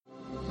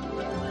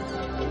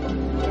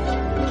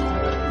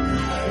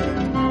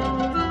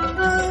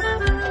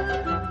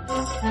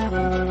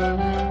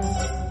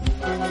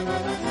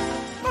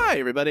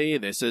everybody,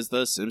 this is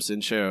The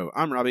Simpsons Show.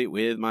 I'm Robbie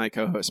with my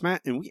co-host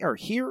Matt, and we are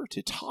here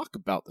to talk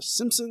about The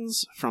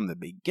Simpsons from the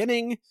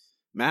beginning.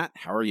 Matt,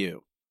 how are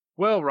you?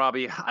 Well,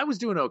 Robbie, I was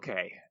doing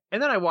okay,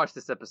 and then I watched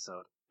this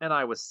episode, and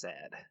I was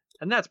sad.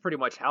 And that's pretty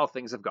much how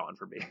things have gone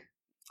for me.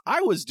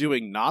 I was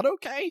doing not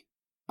okay.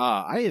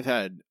 I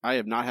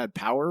have not had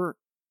power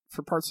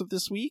for parts of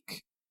this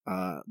week,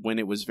 when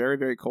it was very,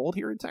 very cold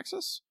here in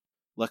Texas.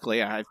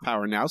 Luckily, I have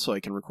power now, so I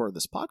can record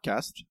this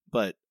podcast.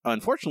 But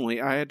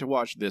unfortunately, I had to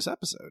watch this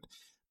episode,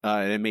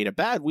 and it made a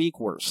bad week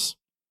worse.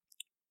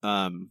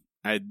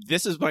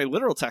 This is my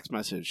literal text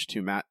message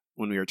to Matt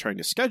when we were trying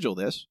to schedule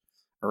this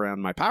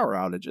around my power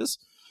outages,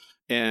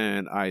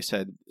 and I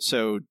said,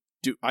 "So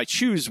do I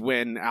choose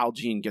when Al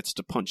Jean gets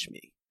to punch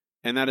me?"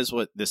 And that is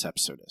what this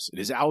episode is. It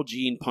is Al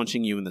Jean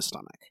punching you in the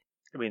stomach.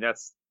 I mean,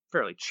 that's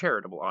fairly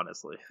charitable,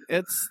 honestly.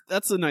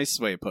 That's a nice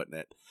way of putting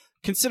it.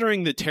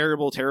 Considering the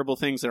terrible, terrible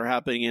things that are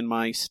happening in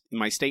my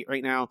state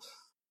right now,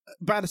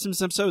 Bad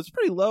Simpsons episode is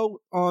pretty low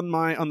on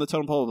the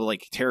totem pole of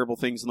like terrible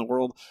things in the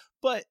world,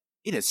 but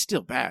it is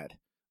still bad.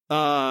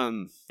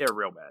 They're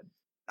real bad.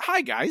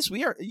 Hi guys,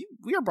 we are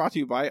brought to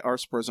you by our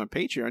supporters on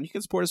Patreon. You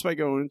can support us by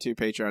going to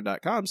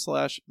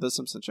patreon.com/The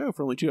Simpsons Show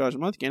for only $2 a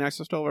month. Gain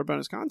access to all of our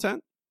bonus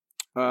content.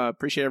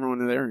 Appreciate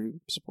everyone there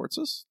who supports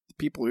us. The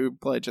people who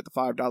pledge at the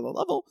 $5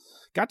 level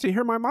got to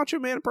hear my Macho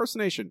Man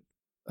impersonation.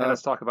 And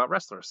let's talk about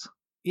wrestlers.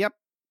 Yep,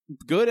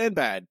 good and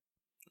bad.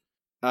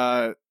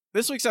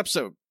 This week's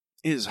episode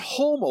is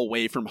Home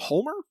Away from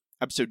Homer,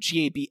 episode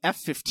GABF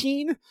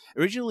 15,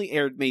 originally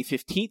aired May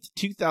 15th,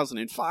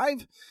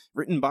 2005,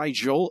 written by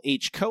Joel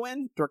H.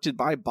 Cohen, directed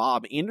by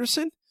Bob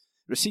Anderson,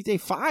 received a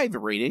 5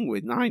 rating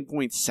with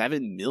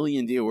 9.7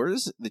 million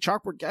viewers. The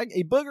chalkboard gag,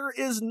 a booger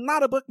is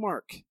not a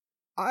bookmark.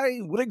 I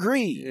would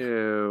agree.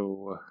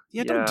 Ew.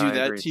 Yeah, don't do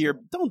that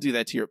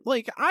to your,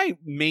 like, I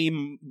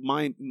maim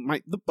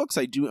the books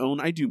I do own,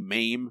 I do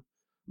maim.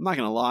 I'm not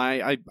gonna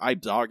lie, I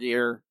dog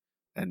ear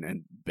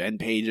and bend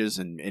pages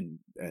and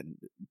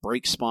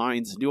break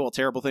spines and do all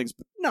terrible things.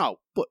 But no,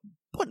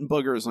 putting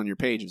boogers on your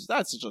pages,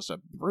 that's just a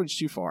bridge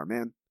too far,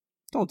 man.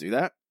 Don't do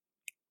that.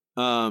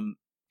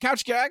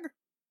 Couch gag.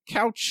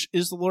 Couch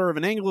is the lure of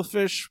an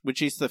anglerfish,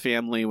 which eats the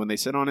family when they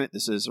sit on it.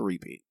 This is a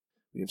repeat.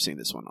 We have seen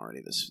this one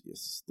already this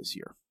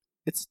year.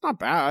 It's not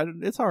bad.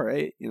 It's all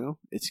right. You know,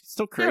 it's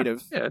still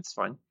creative. Yeah, it's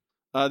fine.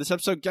 This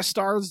episode guest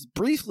stars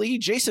briefly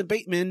Jason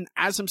Bateman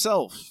as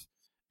himself.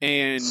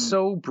 And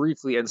so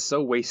briefly and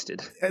so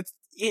wasted. It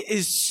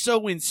is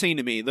so insane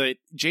to me that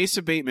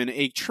Jason Bateman,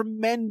 a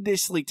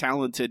tremendously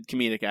talented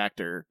comedic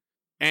actor,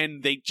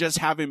 and they just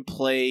have him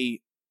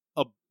play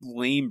a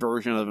lame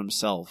version of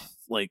himself,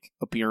 like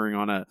appearing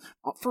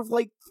for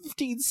like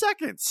 15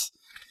 seconds.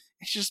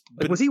 It's just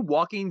like, was he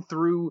walking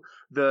through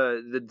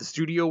the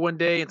studio one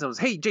day and someone was,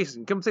 "Hey,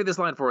 Jason, come say this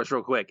line for us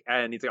real quick,"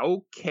 and he's like,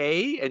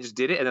 "Okay," and just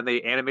did it, and then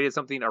they animated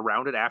something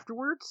around it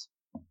afterwards.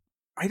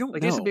 I don't know.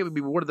 Jason Bateman would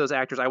be one of those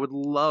actors I would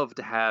love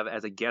to have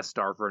as a guest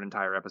star for an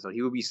entire episode.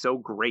 He would be so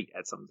great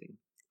at something.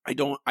 I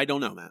don't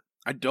know, Matt.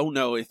 I don't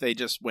know if they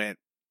just went,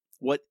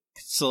 what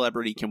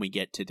celebrity can we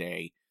get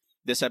today?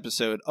 This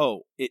episode,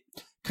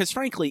 because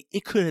frankly,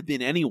 it could have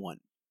been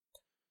anyone.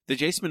 The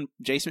Jason,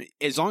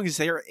 as long as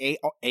they are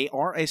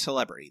a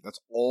celebrity, that's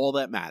all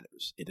that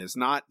matters. It is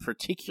not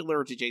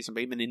particular to Jason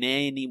Bateman in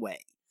any way.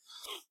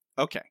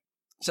 Okay.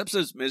 This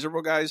episode's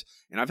miserable, guys,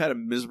 and I've had a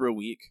miserable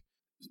week.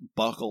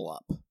 Buckle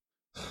up.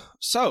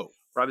 So,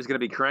 Robbie's going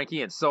to be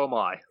cranky, and so am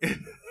I.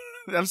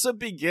 The episode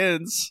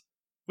begins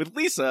with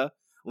Lisa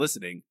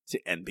listening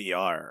to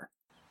NPR.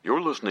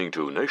 You're listening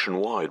to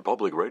Nationwide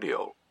Public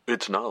Radio.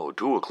 It's now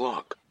 2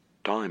 o'clock.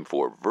 Time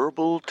for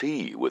Verbal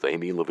Tea with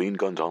Amy Levine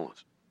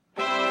Gonzalez.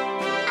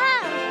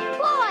 Oh,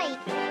 boy!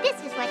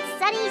 This is what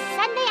sunny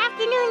Sunday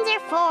afternoons are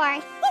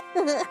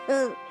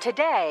for.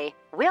 Today,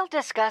 we'll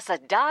discuss a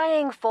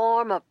dying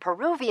form of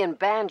Peruvian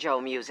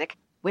banjo music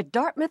with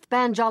Dartmouth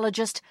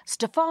banjologist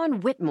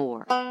Stefan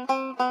Whitmore.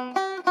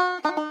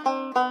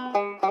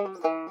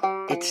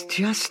 It's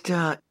just,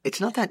 it's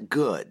not that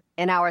good.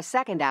 In our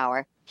second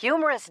hour,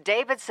 humorous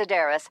David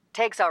Sedaris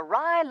takes a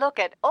wry look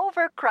at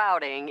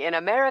overcrowding in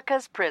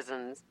America's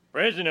prisons.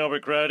 Prison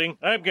overcrowding?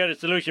 I've got a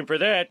solution for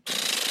that.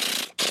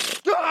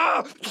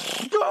 Ah!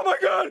 Oh my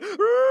God!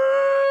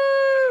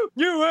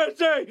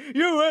 USA!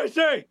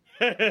 USA!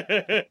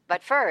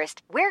 But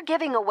first, we're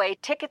giving away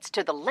tickets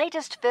to the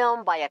latest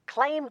film by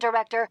acclaimed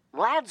director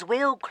Gladys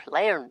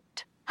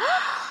Clarent.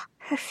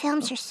 Her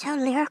films are so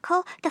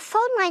lyrical, the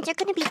phone lines are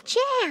going to be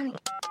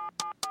jammed.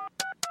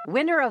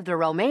 Winner of the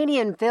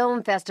Romanian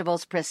Film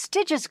Festival's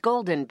prestigious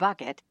Golden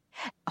Bucket.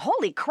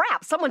 Holy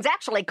crap, someone's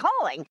actually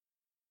calling!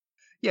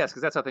 Yes,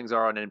 because that's how things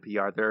are on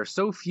NPR. There are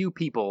so few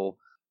people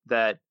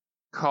that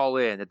call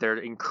in that they're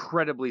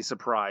incredibly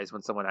surprised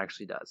when someone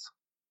actually does.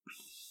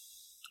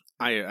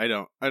 I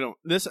don't.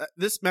 This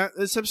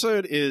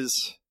episode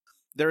is,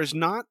 there is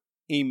not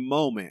a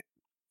moment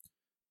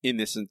in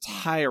this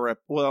entire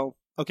well,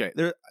 okay,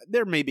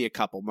 there may be a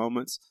couple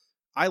moments.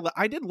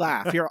 I did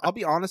laugh. Here, I'll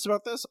be honest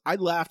about this. I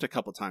laughed a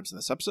couple times in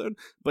this episode,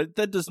 but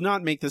that does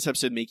not make this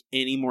episode make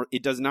any more.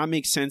 It does not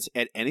make sense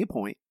at any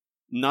point.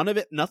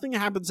 Nothing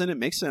happens in it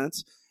makes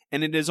sense,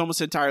 and it is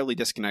almost entirely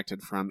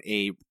disconnected from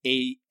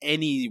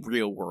any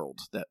real world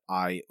that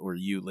I or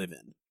you live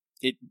in.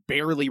 It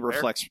barely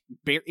reflects.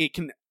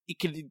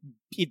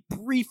 It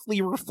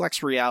briefly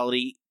reflects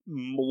reality,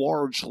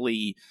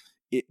 largely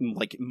in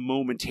like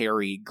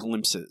momentary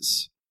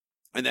glimpses,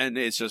 and then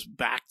it's just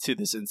back to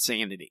this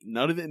insanity.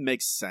 None of it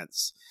makes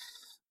sense.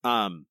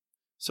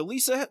 So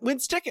Lisa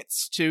wins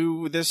tickets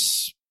to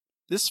this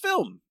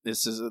film.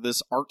 This is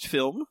this art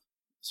film,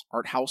 this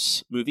art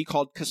house movie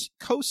called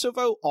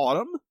Kosovo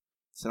Autumn.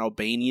 It's an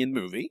Albanian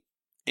movie,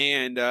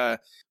 and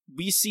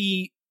we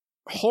see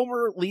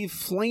Homer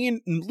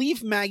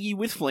leave Maggie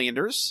with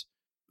Flanders.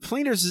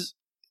 Flanders is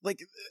like,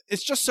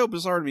 it's just so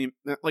bizarre to me.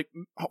 Like,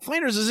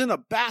 Flanders is in a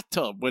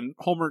bathtub when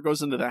Homer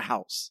goes into the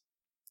house.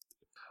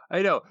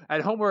 I know,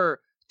 and Homer,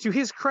 to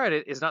his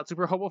credit, is not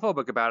super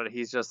homophobic about it.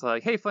 He's just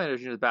like, "Hey,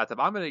 Flanders, you're in the bathtub.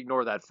 I'm going to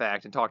ignore that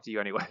fact and talk to you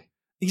anyway."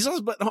 He's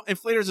also, and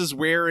Flanders is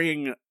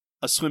wearing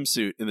a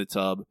swimsuit in the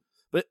tub.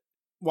 But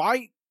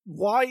why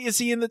is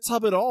he in the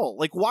tub at all?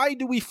 Like, why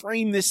do we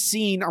frame this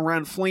scene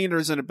around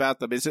Flanders in a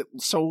bathtub? Is it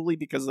solely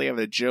because they have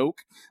a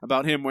joke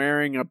about him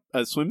wearing a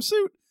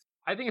swimsuit?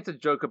 I think it's a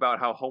joke about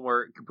how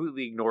Homer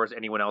completely ignores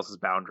anyone else's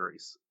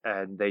boundaries,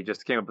 and they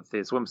just came up with the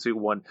swimsuit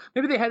one.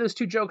 Maybe they had those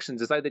two jokes and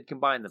decided they'd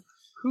combine them.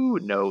 Who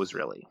knows,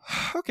 really?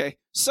 Okay,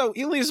 so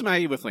he leaves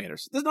Maggie with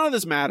Flanders. None of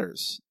this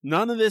matters.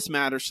 None of this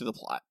matters to the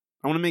plot.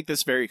 I want to make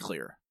this very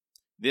clear.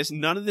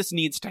 None of this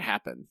needs to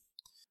happen.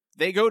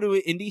 They go to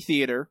an indie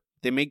theater.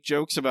 They make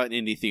jokes about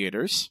indie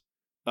theaters.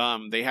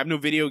 They have no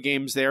video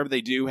games there, but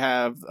they do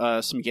have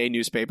some gay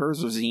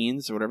newspapers or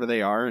zines or whatever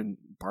they are, and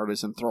Bart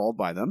is enthralled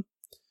by them.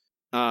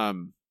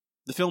 The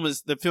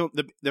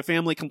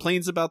family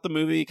complains about the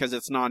movie because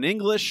it's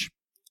non-English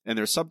and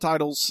there's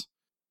subtitles,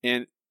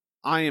 and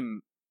I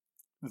am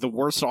the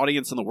worst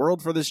audience in the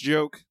world for this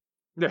joke.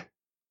 Yeah.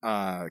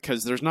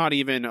 Because there's not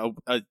even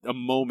a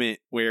moment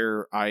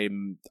where I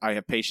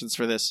have patience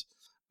for this.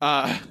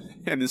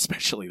 And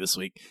especially this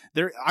week.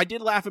 I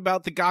did laugh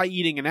about the guy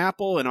eating an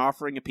apple and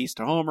offering a piece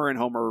to Homer, and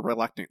Homer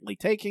reluctantly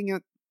taking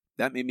it.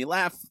 That made me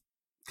laugh.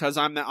 Because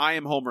I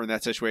am Homer in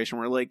that situation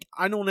where, like,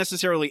 I don't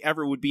necessarily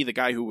ever would be the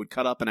guy who would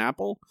cut up an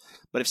apple,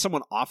 but if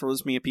someone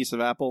offers me a piece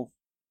of apple,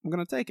 I'm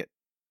going to take it.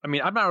 I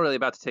mean, I'm not really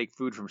about to take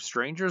food from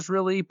strangers,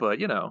 really, but,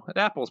 you know, an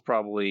apple's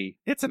probably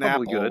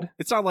apple. Good.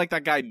 It's not like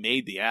that guy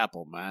made the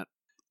apple, Matt.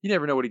 You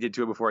never know what he did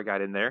to it before it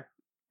got in there.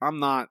 I'm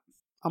not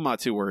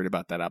too worried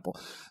about that apple.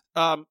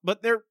 But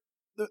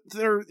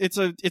it's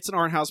an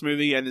art house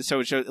movie, and so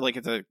it shows, like,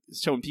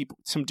 it's showing people,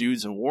 some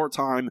dudes in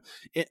wartime.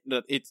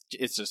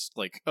 It's just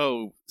like,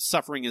 oh,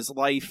 suffering is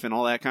life and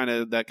all that kind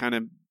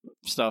of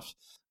stuff.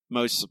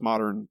 Most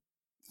modern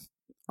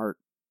art.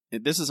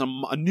 This is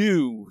a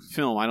new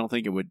film. I don't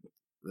think it would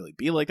really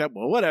be like that.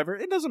 Well, whatever.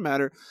 It doesn't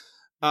matter.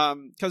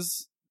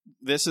 Because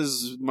this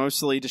is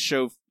mostly to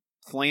show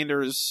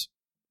Flanders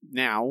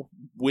now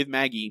with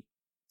Maggie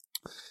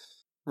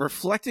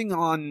reflecting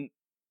on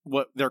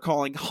what they're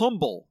calling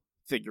humble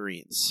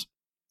figurines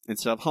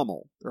instead of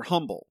Hummel. They're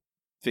humble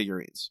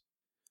figurines.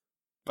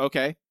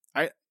 Okay.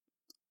 I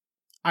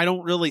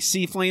don't really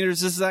see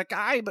Flanders as that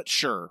guy, but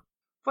sure.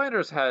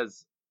 Flanders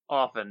has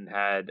often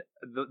had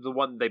the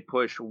one they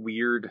push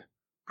weird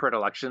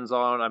predilections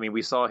on. I mean,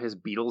 we saw his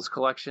Beatles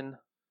collection,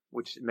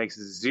 which makes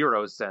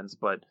zero sense,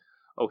 but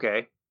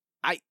okay.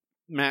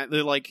 Matt,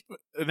 they're like,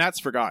 and that's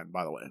forgotten,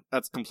 by the way.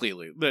 That's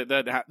completely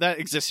that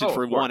existed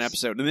for one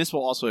episode, and this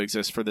will also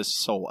exist for this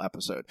sole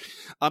episode.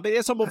 But it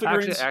has humble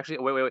figurines. Actually,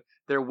 wait.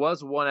 There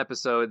was one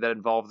episode that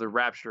involved the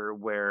Rapture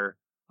where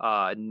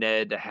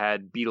Ned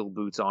had Beatle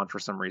boots on for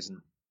some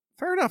reason.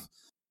 Fair enough.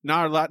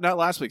 Not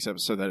last week's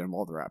episode that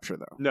involved the Rapture,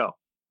 though. No.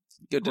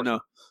 Good to know.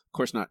 Of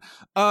course not.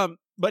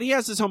 But he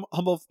has his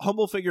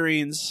humble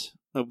figurines,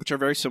 which are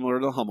very similar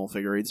to the Hummel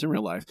figurines in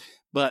real life.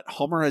 But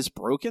Homer has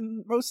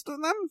broken most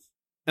of them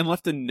and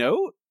left a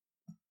note?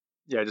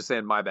 Yeah, just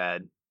saying my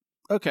bad.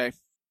 Okay.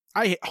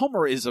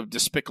 Homer is a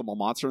despicable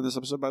monster in this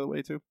episode, by the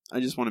way, too. I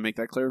just want to make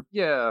that clear.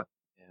 Yeah.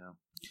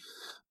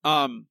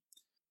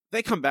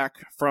 They come back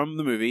from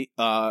the movie.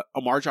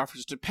 Marge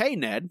offers to pay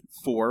Ned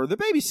for the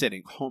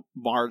babysitting.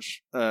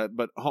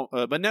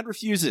 But Ned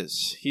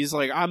refuses. He's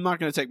like, I'm not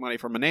going to take money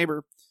from a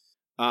neighbor.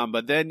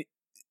 But then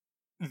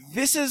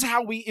this is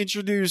how we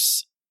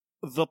introduce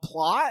the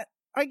plot,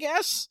 I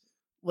guess.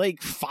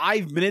 Like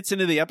 5 minutes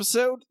into the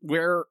episode,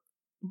 where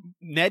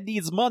Ned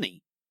needs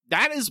money.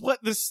 That is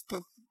what this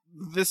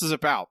is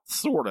about,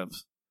 sort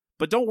of.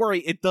 But don't worry,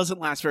 it doesn't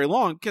last very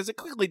long, because it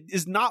clearly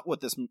is not what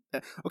this...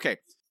 Okay,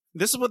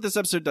 this is what this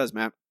episode does,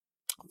 Matt.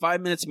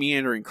 5 minutes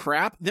meandering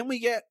crap. Then we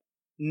get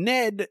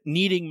Ned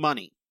needing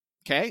money.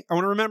 Okay? I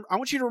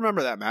want you to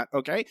remember that, Matt.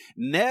 Okay?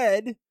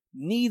 Ned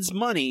needs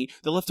money.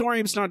 The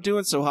Leftorium's not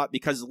doing so hot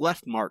because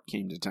Leftmark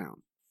came to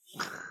town.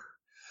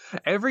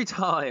 Every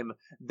time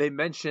they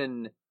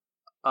mention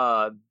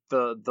the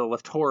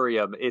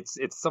Leftorium, it's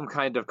some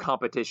kind of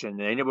competition.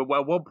 And at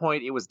one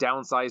point, it was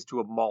downsized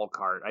to a mall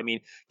cart. I mean,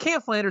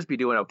 can't Flanders be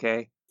doing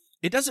okay?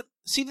 It doesn't...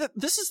 See,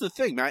 this is the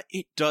thing, Matt.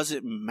 It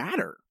doesn't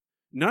matter.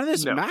 None of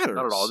this matters.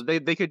 Not at all.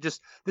 They could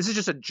just. This is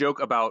just a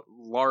joke about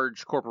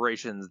large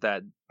corporations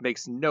that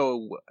has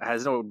no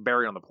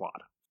bearing on the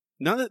plot.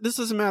 This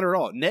doesn't matter at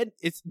all.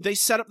 They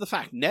set up the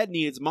fact Ned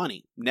needs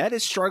money. Ned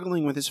is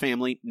struggling with his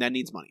family. Ned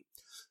needs money.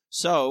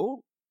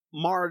 So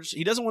Marge,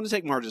 he doesn't want to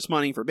take Marge's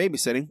money for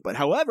babysitting, but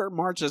however,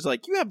 Marge is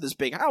like, you have this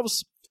big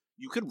house.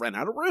 You could rent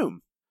out a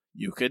room.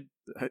 You could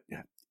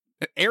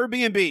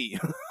Airbnb.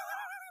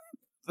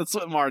 That's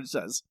what Marge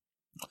says.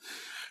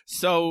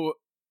 So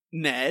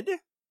Ned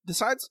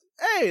decides,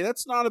 hey,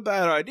 that's not a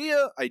bad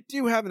idea. I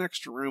do have an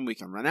extra room we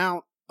can rent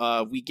out.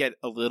 We get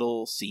a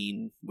little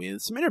scene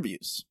with some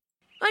interviews.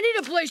 I need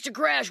a place to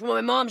crash when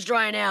my mom's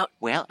drying out.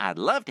 Well, I'd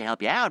love to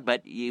help you out,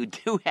 but you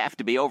do have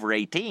to be over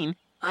 18.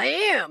 I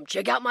am.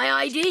 Check out my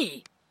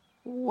ID.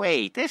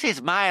 Wait, this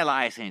is my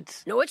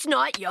license. No, it's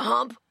not, you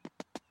hump.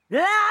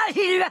 Well,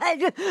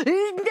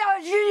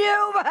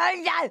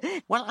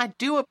 I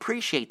do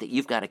appreciate that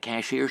you've got a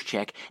cashier's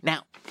check.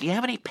 Now, do you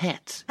have any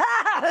pets?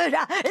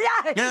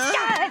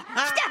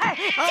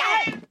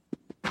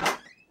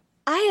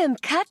 I am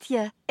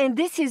Katya, and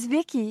this is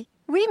Vicky.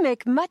 We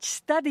make much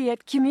study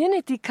at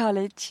community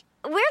college.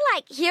 We're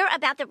here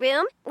about the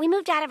room. We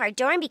moved out of our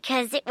dorm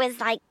because it was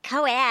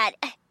co-ed.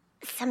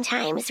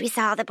 Sometimes we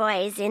saw the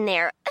boys in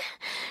their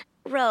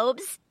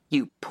robes.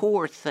 You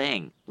poor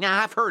thing.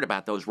 Now, I've heard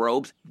about those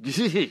robes.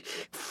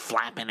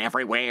 Flapping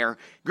everywhere.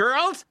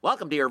 Girls,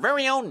 welcome to your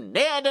very own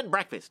Ned and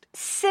Breakfast.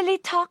 Silly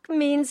talk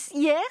means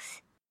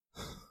yes?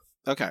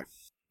 Okay.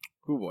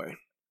 Oh boy.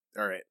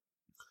 All right.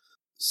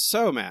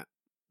 So, Matt.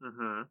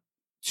 Mm-hmm.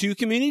 2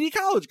 community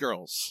college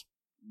girls.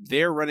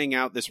 They're renting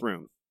out this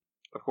room.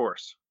 Of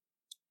course.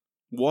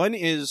 One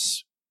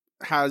has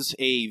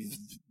a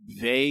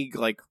vague,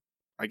 I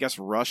guess,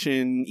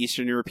 Russian,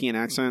 Eastern European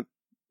accent.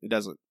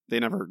 They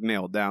never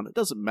nailed down. It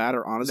doesn't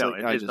matter,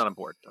 honestly. No, it's not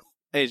important.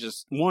 It's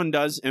just, one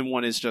does, and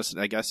one is just,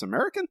 I guess,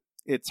 American.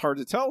 It's hard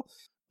to tell.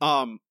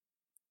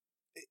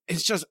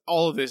 It's just,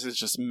 all of this is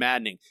just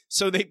maddening.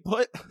 So they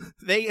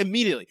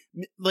immediately,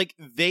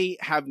 they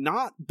have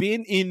not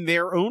been in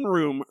their own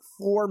room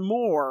for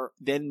more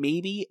than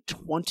maybe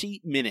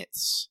 20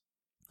 minutes.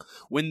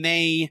 When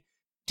they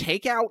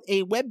take out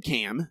a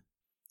webcam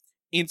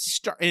and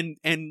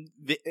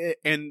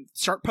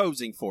start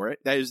posing for it.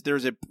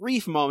 There's a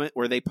brief moment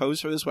where they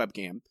pose for this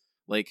webcam,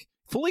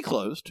 fully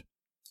closed.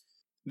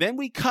 Then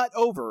we cut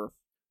over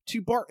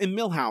to Bart and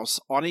Milhouse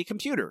on a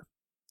computer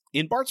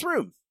in Bart's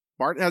room.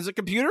 Bart has a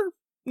computer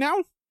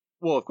now?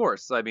 Well, of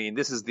course. I mean,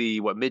 this is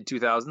the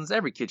mid-2000s.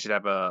 Every kid should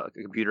have a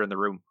computer in the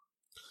room.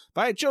 If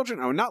I had children,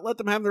 I would not let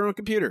them have their own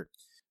computer.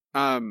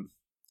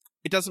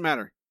 It doesn't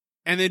matter.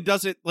 And it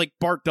doesn't,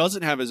 Bart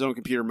doesn't have his own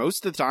computer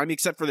most of the time,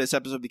 except for this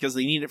episode, because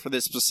they need it for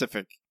this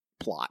specific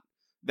plot.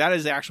 That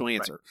is the actual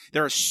answer. Right.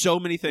 There are so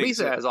many things.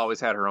 Lisa has always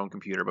had her own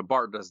computer, but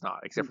Bart does not,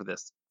 except for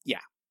this.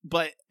 Yeah,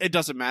 but it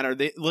doesn't matter.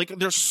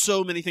 There's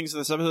so many things in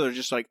this episode that are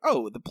just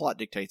the plot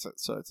dictates it,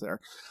 so it's there.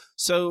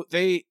 So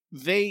they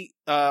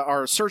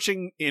are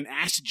searching in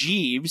Ask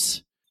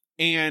Jeeves,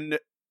 and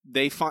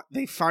they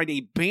find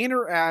a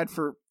banner ad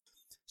for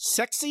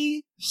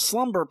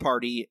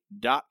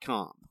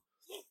sexyslumberparty.com.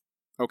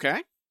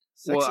 Okay.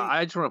 Sexy. Well,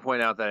 I just want to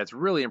point out that it's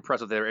really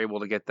impressive they were able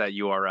to get that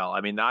URL.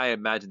 I mean, I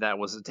imagine that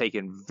was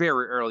taken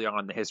very early on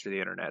in the history of the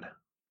internet.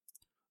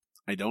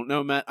 I don't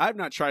know, Matt. I've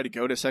not tried to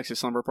go to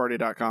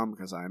sexyslumberparty.com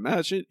because I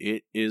imagine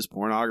it is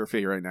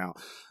pornography right now.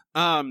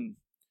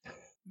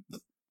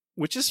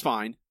 Which is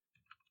fine.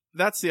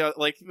 That's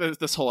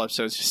this whole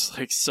episode is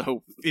just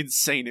so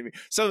insane to me.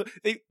 So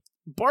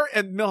Bart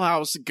and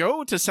Milhouse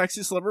go to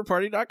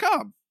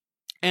sexyslumberparty.com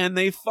and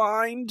they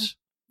find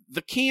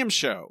the cam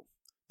show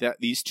that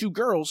these 2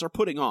 girls are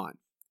putting on.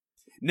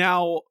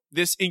 Now,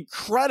 this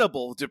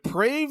incredible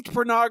depraved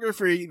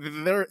pornography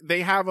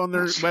they have on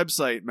their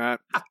website,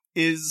 Matt,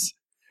 is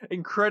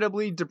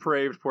incredibly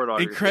depraved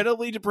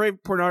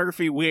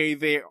pornography where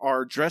they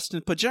are dressed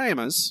in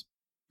pajamas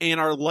and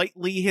are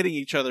lightly hitting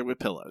each other with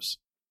pillows.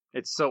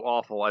 It's so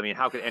awful. I mean,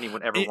 how could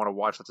anyone ever want to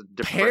watch such a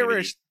depravity?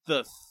 Perish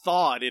the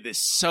thought. It is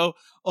so,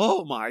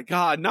 oh my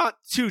God, not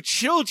 2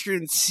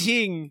 children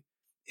seeing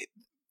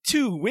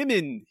 2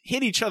 women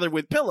hit each other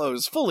with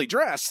pillows fully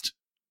dressed.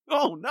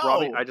 Oh no.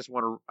 Robbie, I just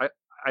want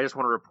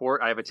to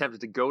report I have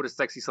attempted to go to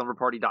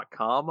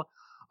sexyslumberparty.com.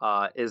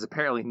 It is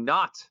apparently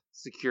not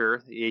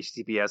secure. The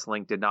HTTPS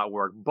link did not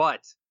work, but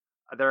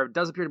there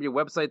does appear to be a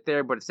website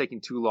there, but it's taking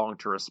too long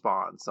to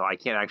respond, so I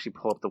can't actually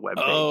pull up the webpage.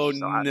 Oh,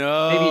 so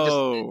no. Maybe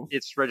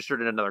it's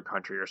registered in another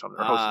country or something,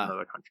 or hosted in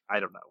another country.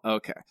 I don't know.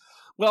 Okay.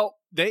 Well,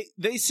 they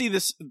see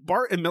this,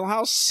 Bart and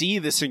Milhouse see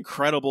this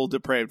incredible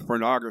depraved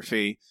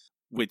pornography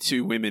with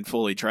 2 women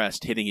fully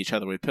dressed hitting each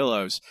other with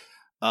pillows.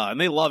 And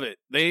they love it.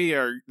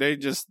 They're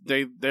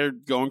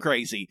going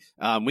crazy.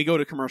 We go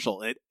to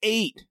commercial at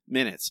 8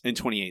 minutes and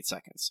 28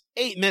 seconds.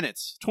 8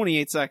 minutes,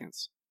 28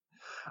 seconds.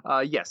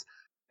 Yes.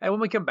 And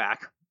when we come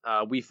back,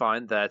 we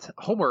find that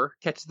Homer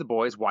catches the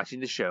boys watching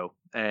the show,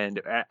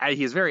 And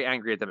he is very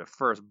angry at them at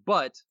first,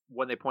 but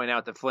when they point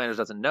out that Flanders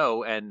doesn't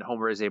know, and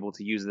Homer is able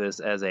to use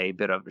this as a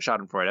bit of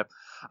schadenfreude,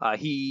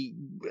 he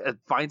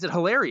finds it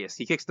hilarious.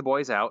 He kicks the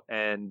boys out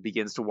and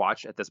begins to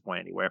watch at this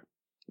point anyway.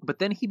 But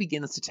then he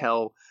begins to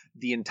tell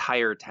the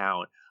entire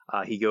town.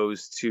 He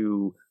goes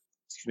to,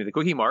 the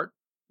Cookie Mart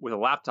with a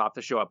laptop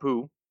to show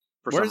Apu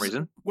for some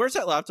reason. Where's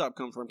that laptop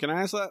come from? Can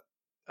I ask that?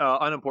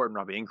 Unimportant,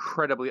 Robbie.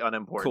 Incredibly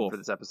unimportant for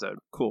this episode.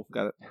 Cool.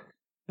 Got it.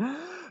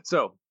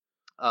 So,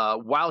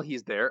 while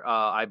he's there,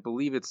 I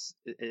believe it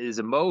is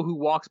a Mo who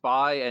walks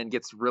by and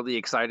gets really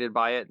excited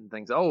by it and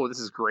thinks, "Oh, this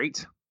is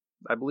great,"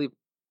 I believe.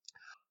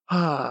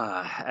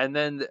 And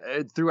then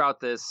throughout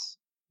this,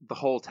 the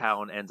whole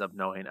town ends up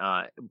knowing.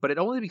 But it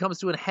only becomes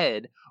to a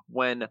head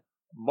when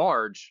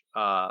Marge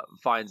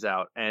finds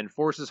out and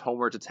forces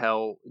Homer to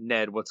tell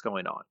Ned what's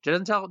going on. She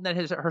doesn't tell Ned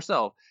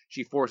herself.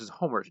 She forces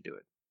Homer to do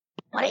it.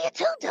 What are you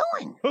two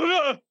doing?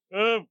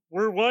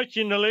 We're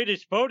watching the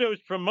latest photos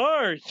from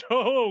Mars.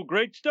 Oh,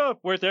 great stuff.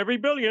 Worth every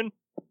billion.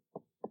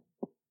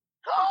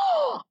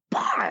 Oh,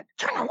 Bart,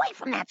 turn away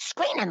from that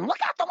screen and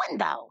look out the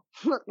window.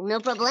 No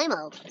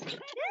problemo.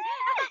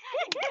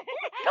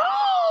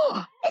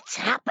 Oh, it's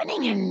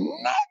happening in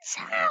Ned's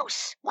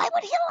house. Why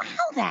would he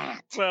allow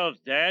that? Well,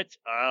 that's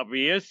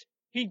obvious.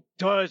 He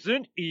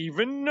doesn't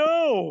even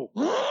know.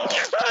 Come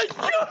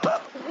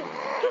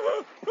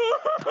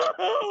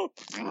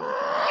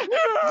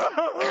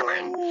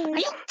on,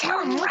 you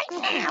tell him right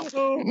now.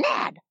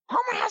 Ned,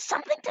 Homer has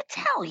something to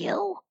tell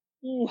you.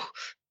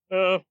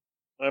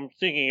 I'm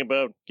thinking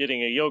about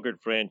getting a yogurt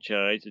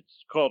franchise.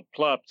 It's called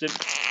Plops. And...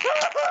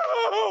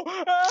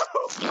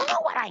 You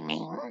know what I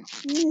mean.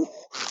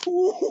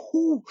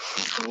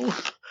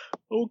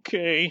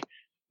 Okay,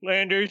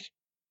 Flanders.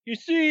 You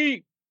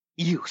see...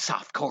 You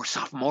softcore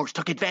sophomores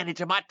took advantage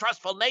of my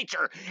trustful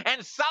nature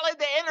and sullied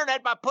the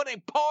internet by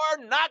putting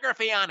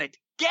pornography on it.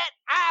 Get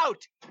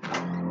out!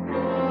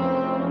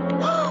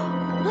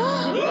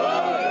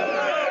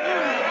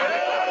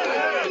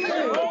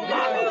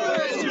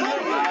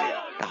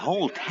 The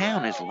whole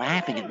town is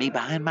laughing at me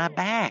behind my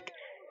back.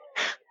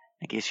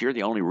 I guess you're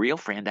the only real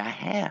friend I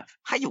have.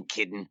 Are you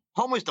kidding?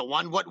 Homer's the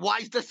one what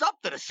wised us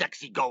up to the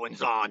sexy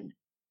goings-on.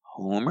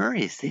 Homer,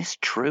 is this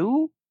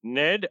true?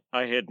 Ned,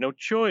 I had no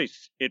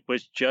choice. It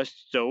was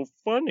just so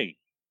funny.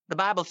 The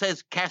Bible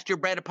says, cast your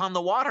bread upon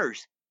the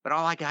waters. But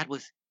all I got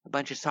was a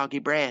bunch of soggy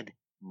bread.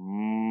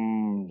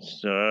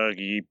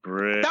 Soggy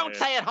bread. Don't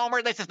say it,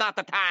 Homer. This is not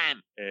the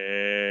time.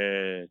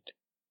 Ed.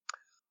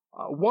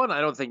 One, I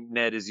don't think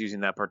Ned is using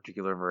that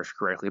particular verse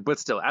correctly. But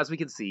still, as we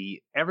can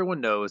see, everyone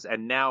knows.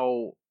 And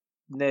now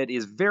Ned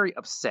is very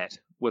upset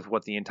with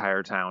what the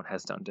entire town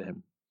has done to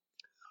him.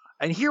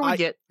 And here we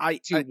get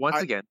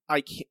once again.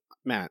 I can't,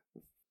 Matt.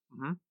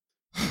 Mm-hmm.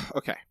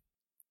 Okay.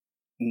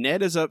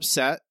 Ned is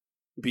upset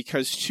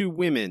because two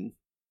women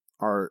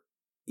are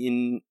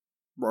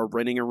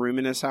renting a room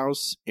in his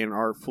house and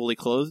are fully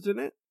clothed in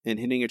it and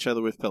hitting each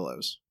other with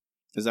pillows.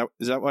 Is that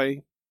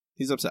why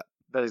he's upset?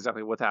 That's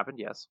exactly what happened.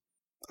 Yes.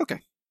 Okay.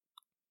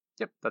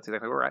 Yep, that's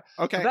exactly right.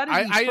 Okay. So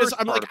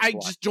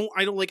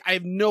I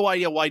have no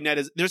idea why Ned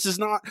is. This is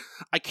not.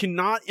 I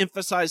cannot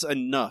emphasize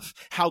enough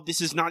how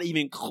this is not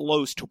even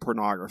close to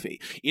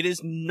pornography. It is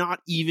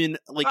not even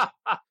like.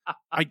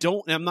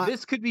 I'm not.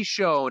 This could be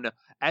shown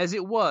as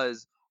it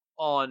was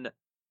on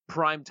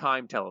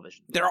primetime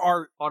television. There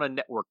are on a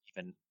network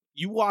even.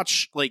 You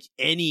watch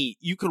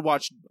you could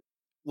watch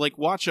a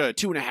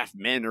 2.5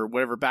 Men or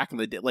whatever back in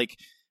the day. Like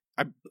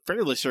I'm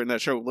fairly certain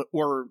that show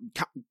or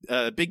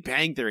Big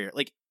Bang Theory.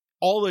 Like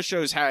all the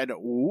shows had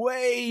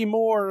way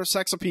more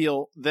sex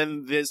appeal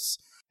than this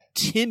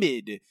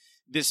timid,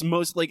 this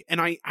most like, and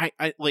I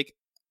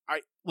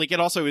it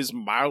also is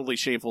mildly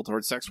shameful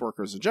towards sex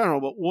workers in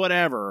general, but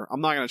whatever.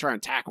 I'm not going to try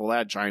and tackle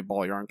that giant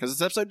ball of yarn because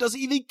this episode doesn't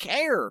even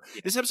care.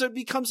 This episode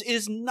it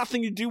has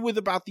nothing to do with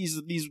about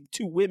these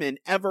two women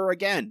ever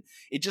again.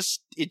 It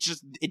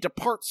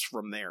departs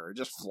from there. It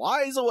just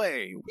flies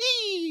away.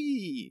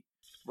 Whee!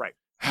 Right.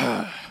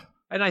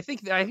 And I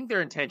think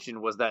their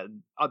intention was that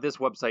this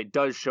website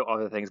does show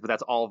other things, but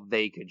that's all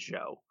they could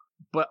show.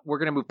 But we're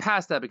going to move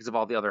past that because of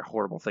all the other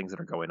horrible things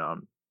that are going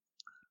on.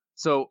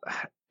 So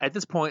at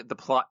this point, the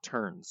plot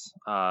turns.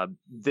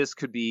 This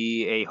could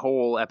be a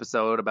whole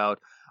episode about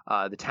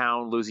the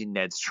town losing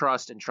Ned's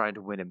trust and trying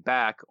to win him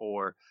back,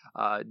 or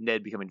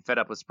Ned becoming fed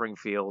up with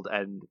Springfield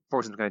and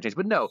forcing him to kind of change.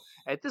 But no,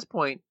 at this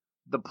point,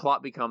 the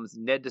plot becomes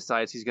Ned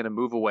decides he's going to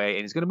move away,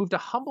 and he's going to move to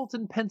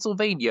Humbleton,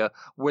 Pennsylvania,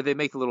 where they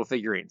make the little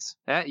figurines.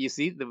 You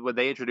see, when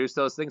they introduced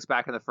those things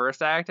back in the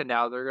first act, and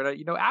now they're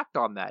going to, act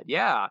on that.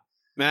 Yeah,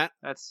 Matt,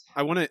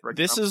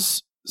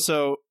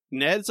 so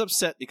Ned's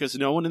upset because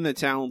no one in the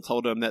town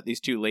told him that these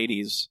two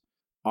ladies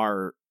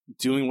are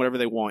doing whatever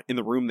they want in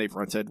the room they've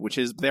rented, which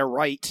is their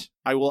right,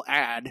 I will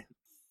add.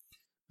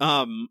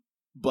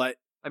 But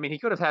I mean, he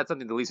could have had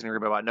something to lease an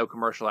agreement about no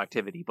commercial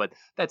activity, but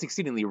that's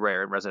exceedingly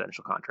rare in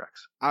residential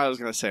contracts. I was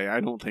going to say, I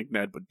don't think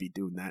Ned would be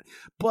doing that.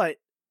 But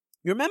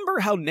you remember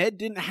how Ned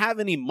didn't have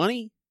any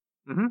money?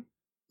 Mm-hmm.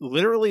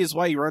 Literally is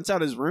why he rents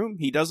out his room.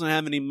 He doesn't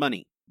have any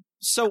money.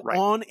 So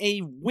on a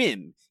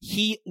whim,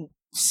 he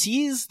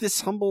sees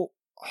this humble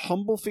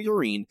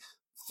figurine,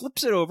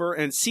 flips it over,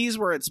 and sees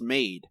where it's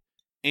made,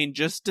 and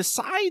just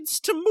decides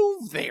to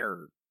move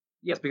there.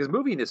 Yes, because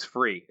moving is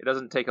free. It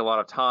doesn't take a lot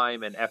of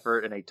time and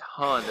effort and a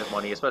ton of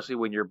money, especially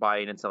when you're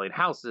buying and selling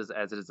houses,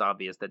 as it is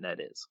obvious that Ned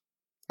is.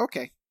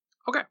 Okay.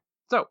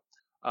 So,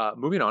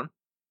 moving on.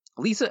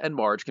 Lisa and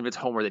Marge convince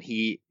Homer that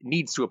he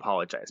needs to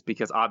apologize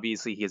because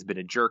obviously he has been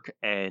a jerk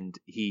and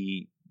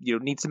he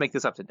needs to make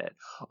this up to Ned.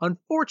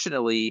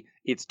 Unfortunately,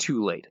 it's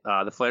too late.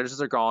 The Flanderses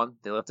are gone.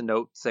 They left a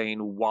note saying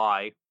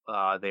why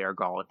they are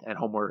gone, and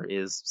Homer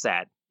is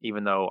sad,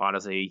 even though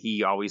honestly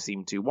he always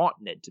seemed to want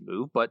Ned to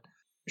move. But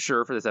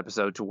sure, for this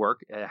episode to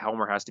work,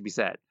 Homer has to be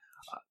sad.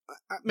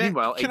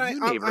 Meanwhile,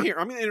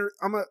 neighbor.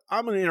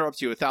 I'm gonna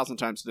interrupt you 1,000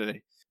 times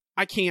today.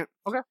 I can't.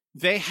 Okay.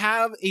 They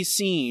have a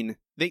scene.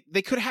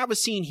 They could have a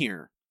scene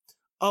here.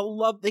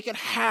 They could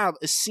have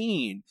a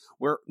scene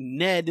where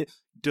Ned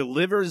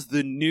delivers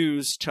the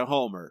news to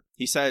Homer.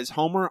 He says,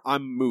 "Homer,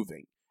 I'm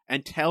moving,"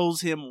 and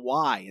tells him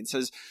why, and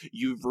says,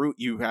 and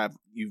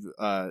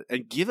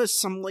give us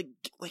some like.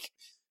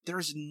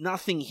 There's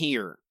nothing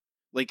here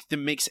that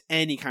makes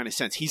any kind of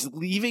sense. He's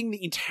leaving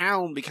the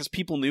town because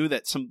people knew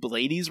that some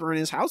ladies were in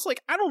his house.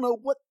 I don't know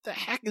what the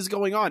heck is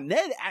going on.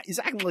 Ned is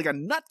acting like a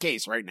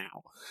nutcase right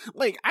now.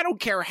 I don't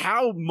care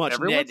how much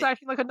everyone's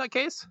acting like a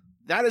nutcase.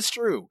 That is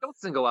true. Don't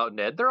single out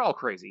Ned. They're all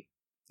crazy.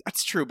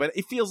 That's true, but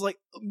it feels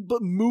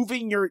but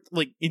moving your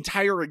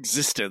entire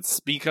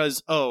existence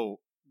because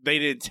they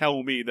didn't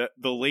tell me that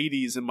the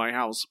ladies in my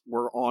house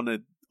were on a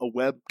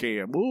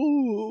webcam.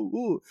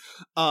 Ooh.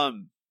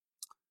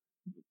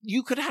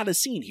 You could have had a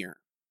scene here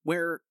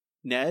where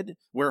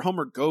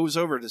Homer goes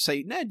over to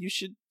say, Ned, you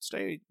should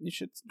stay.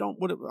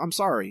 I'm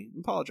sorry.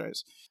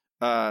 Apologize.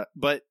 And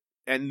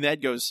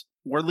Ned goes,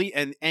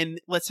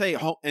 and let's say,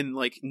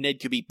 Ned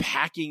could be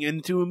packing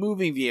into a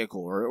moving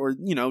vehicle or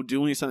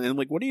doing something. And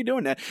what are you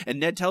doing, Ned? And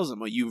Ned tells him,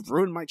 well, you've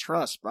ruined my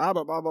trust, blah,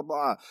 blah, blah, blah,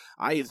 blah.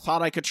 I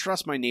thought I could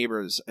trust my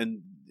neighbors.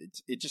 And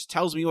it just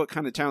tells me what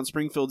kind of town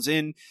Springfield's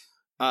in.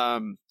 I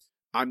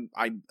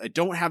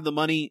don't have the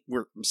money.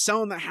 I'm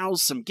selling the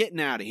house. I'm getting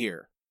out of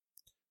here.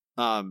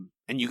 And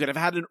you could have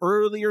had an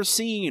earlier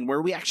scene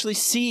where we actually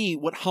see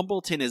what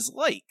Humbleton is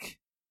like.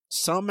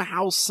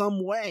 Somehow,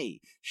 some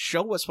way,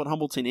 show us what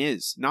Humbleton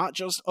is. Not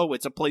just,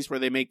 it's a place where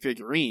they make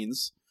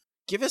figurines.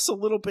 Give us a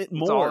little bit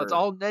more. That's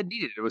all Ned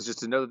needed. It was just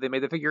to know that they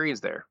made the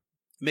figurines there.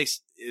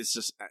 It's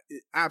just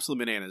absolute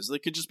bananas.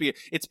 It could just be,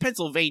 it's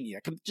Pennsylvania.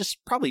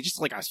 Probably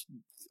just like a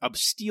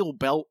steel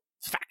belt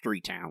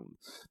factory town.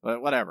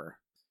 But whatever.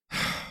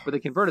 But they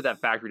converted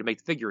that factory to make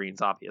the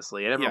figurines,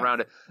 obviously, and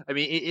around it. I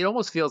mean, it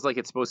almost feels like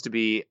it's supposed to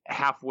be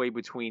halfway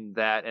between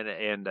that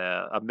and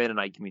a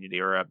Mennonite community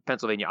or a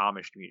Pennsylvania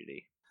Amish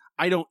community.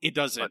 I don't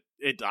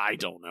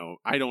know.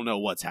 I don't know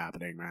what's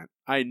happening, man.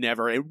 I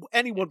never, at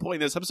any one point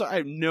in this episode, I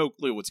have no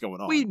clue what's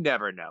going on. We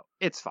never know.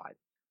 It's fine.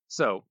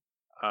 So,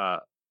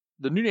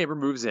 the new neighbor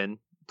moves in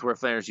to where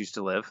Flanders used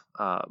to live.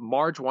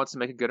 Marge wants to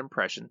make a good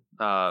impression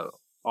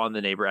on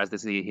the neighbor as they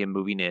see him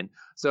moving in.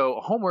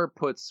 So Homer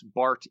puts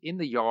Bart in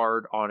the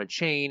yard on a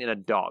chain and a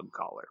dog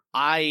collar.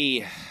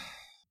 I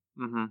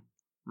want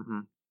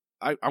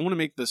to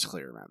make this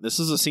clear, man. This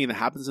is a scene that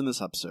happens in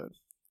this episode.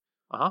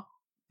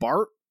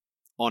 Bart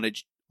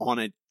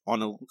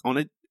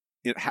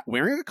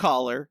wearing a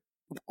collar,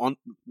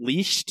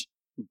 leashed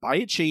by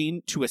a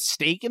chain to a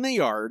stake in the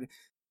yard,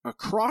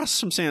 across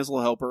from Santa's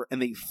Little Helper,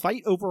 and they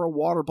fight over a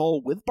water bowl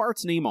with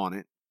Bart's name on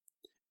it,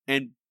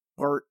 and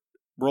Bart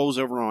rolls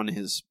over on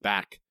his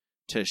back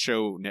to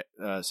show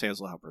Santa's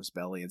Little Helper's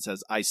belly and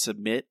says, I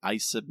submit.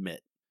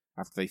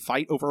 After they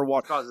fight over a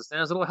water... Causes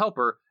Santa's Little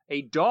Helper,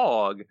 a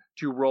dog,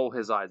 to roll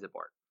his eyes at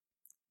Bart.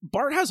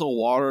 Bart has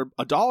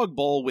a dog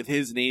bowl with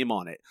his name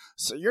on it.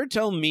 So you're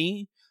telling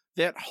me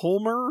that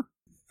Homer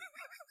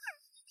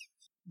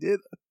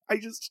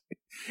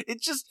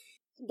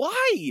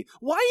why?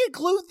 Why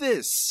include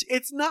this?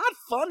 It's not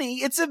funny.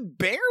 It's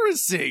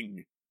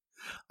embarrassing.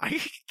 I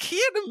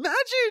can't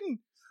imagine.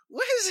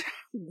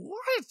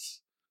 What?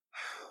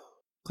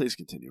 Please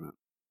continue, man.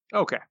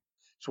 Okay.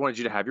 Just wanted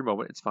you to have your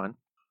moment. It's fine.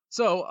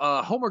 So,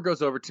 Homer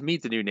goes over to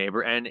meet the new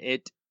neighbor, and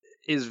it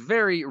is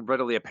very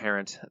readily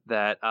apparent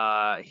that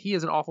he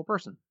is an awful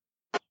person.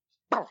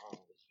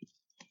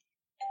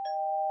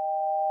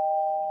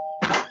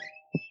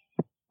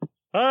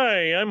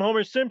 Hi, I'm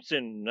Homer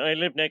Simpson. I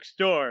live next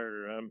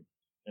door.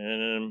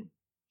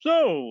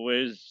 So,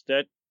 is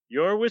that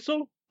your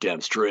whistle?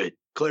 Damn straight.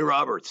 Clay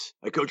Roberts.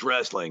 I coach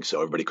wrestling,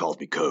 so everybody calls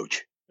me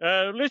Coach.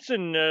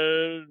 Listen,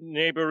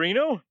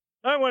 neighborino,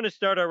 I want to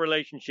start our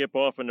relationship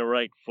off on the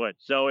right foot,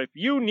 so if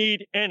you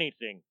need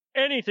anything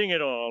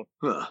at all...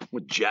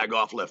 What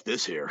Jagoff left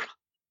this here?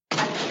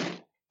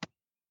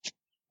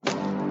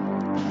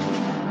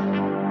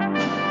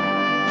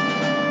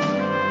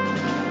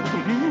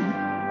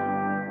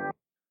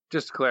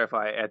 Just to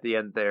clarify, at the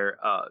end there,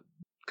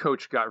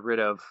 Coach got rid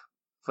of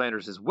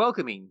Flanders'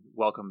 welcome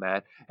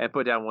mat and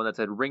put down one that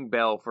said ring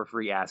bell for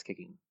free ass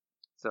kicking.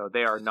 So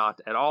they are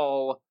not at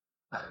all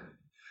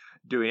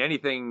doing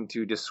anything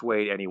to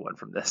dissuade anyone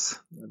from this,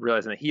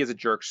 realizing that he is a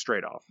jerk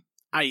straight off.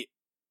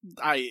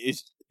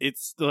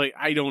 It's like,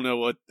 I don't know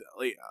what,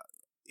 like,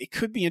 it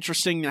could be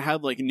interesting to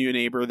have like a new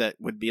neighbor that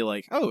would be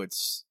like, oh,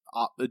 it's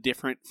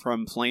different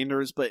from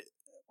Flanders, but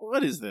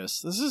what is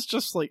this? This is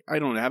just like, I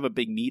don't know, have a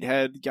big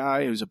meathead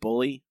guy who's a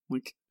bully.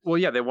 Like, well,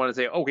 yeah, they want to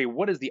say, okay,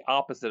 what is the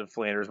opposite of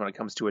Flanders when it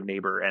comes to a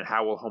neighbor, and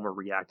how will Homer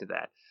react to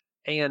that?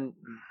 And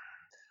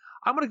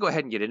I'm going to go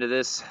ahead and get into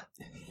this.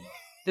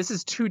 This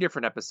is 2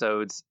 different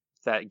episodes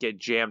that get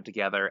jammed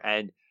together,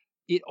 and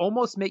it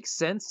almost makes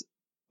sense,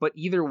 but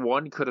either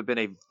one could have been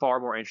a far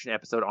more interesting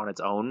episode on its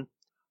own.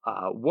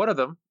 One of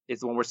them is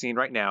the one we're seeing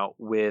right now,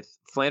 with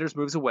Flanders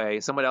moves away,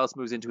 someone else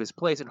moves into his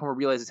place, and Homer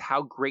realizes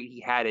how great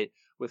he had it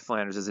with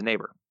Flanders as a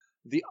neighbor.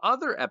 The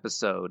other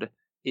episode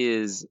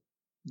is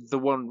the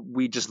one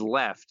we just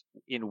left,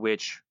 in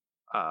which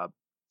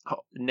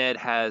Ned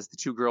has the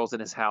 2 girls in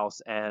his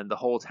house, and the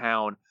whole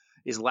town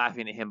is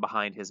laughing at him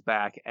behind his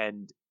back,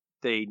 and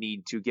they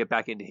need to get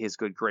back into his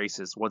good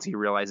graces once he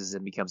realizes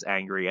and becomes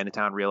angry, and the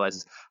town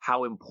realizes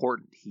how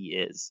important he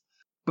is.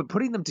 But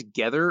putting them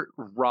together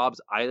robs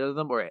either of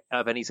them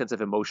of any sense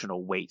of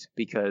emotional weight,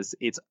 because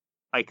it's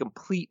a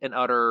complete and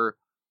utter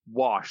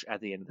wash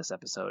at the end of this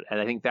episode, and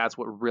I think that's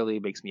what really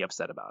makes me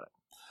upset about it.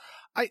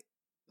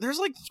 There's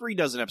like 3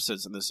 dozen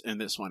episodes in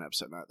this one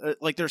episode.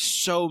 Like, there's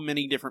so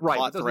many different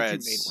plot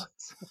threads, main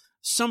ones.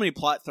 So many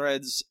plot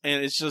threads,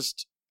 and it's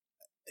just,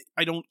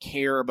 I don't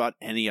care about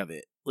any of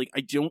it. Like,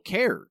 I don't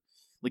care.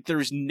 Like,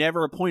 there's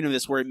never a point of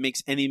this where it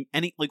makes any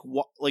like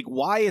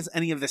why is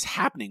any of this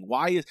happening?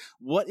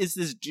 What is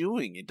this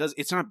doing?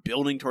 It's not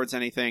building towards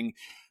anything.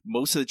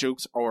 Most of the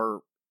jokes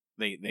are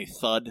they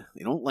thud.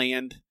 They don't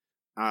land.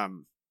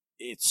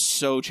 It's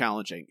so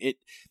challenging.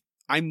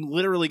 I'm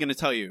literally going to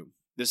tell you,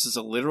 this is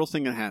a literal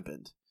thing that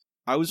happened.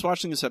 I was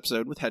watching this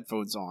episode with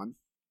headphones on,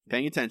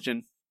 paying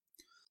attention,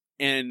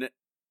 and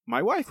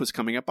my wife was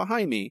coming up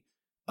behind me.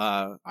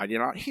 I did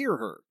not hear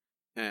her.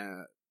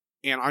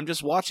 And I'm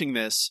just watching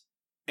this,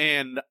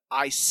 and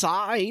I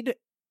sighed,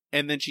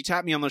 and then she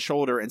tapped me on the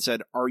shoulder and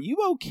said, "Are you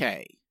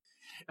okay?"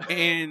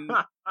 And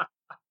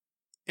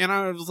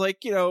I was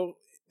like, in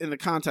the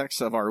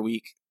context of our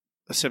week,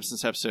 a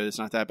Simpsons episode is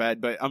not that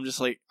bad, but I was just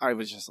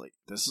like,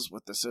 this is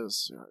what this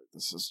is.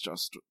 This is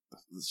just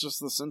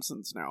the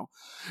Simpsons now.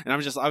 And I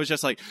was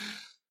just like,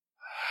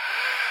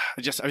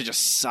 I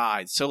just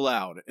sighed so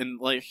loud, and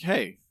like,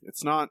 hey,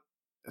 it's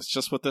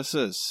just what this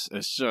is.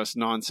 It's just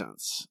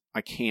nonsense.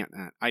 I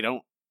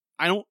don't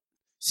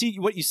see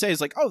what you say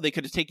is like, oh, they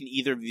could have taken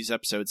either of these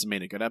episodes and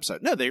made a good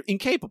episode. No, they're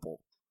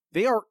incapable.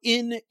 They are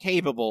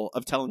incapable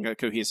of telling a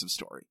cohesive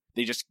story.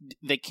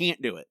 They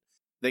can't do it.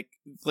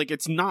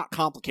 It's not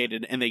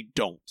complicated, and they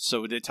don't.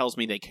 So it tells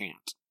me they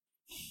can't.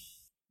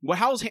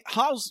 Well,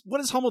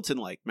 what is Humbleton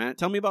like, Matt?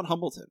 Tell me about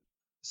Humbleton.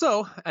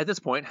 So at this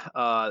point,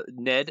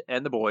 Ned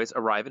and the boys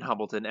arrive in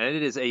Humbleton, and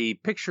it is a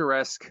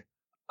picturesque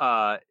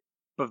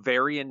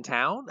Bavarian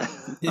town.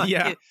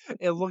 Yeah.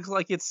 It looks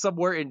like it's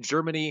somewhere in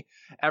Germany.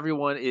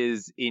 Everyone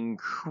is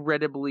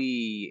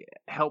incredibly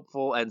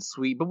helpful and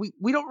sweet, but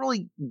we don't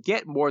really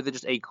get more than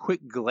just a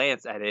quick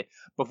glance at it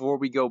before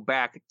we go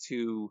back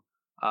to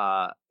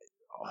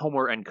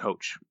Homer and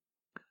Coach,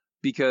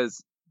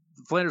 because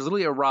Flanders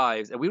literally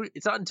arrives, and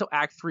it's not until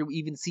Act 3 we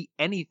even see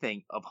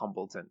anything of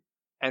Humbleton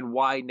and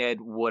why Ned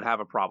would have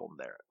a problem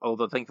there,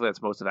 although thankfully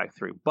that's most of Act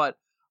 3. But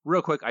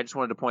real quick, I just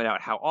wanted to point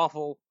out how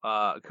awful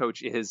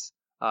Coach is,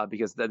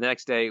 because the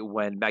next day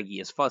when Maggie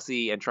is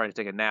fussy and trying to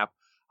take a nap,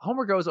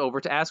 Homer goes over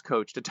to ask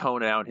Coach to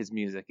tone down his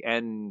music.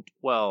 And,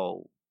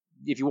 well,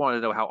 if you want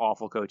to know how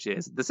awful Coach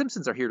is, The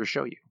Simpsons are here to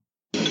show you.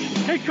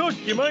 Hey, Coach,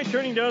 do you mind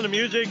turning down the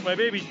music? My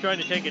baby's trying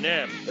to take a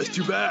nap. That's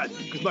too bad,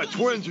 because my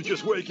twins are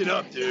just waking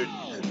up, dude.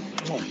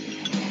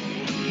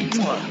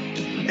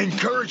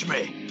 Encourage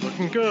me.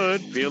 Looking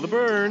good. Feel the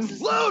burn.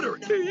 Louder!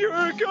 You're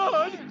a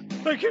god.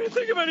 I can't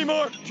think of any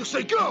more. Just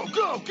say go,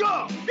 go,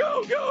 go!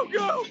 Go, go,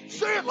 go!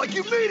 Say it like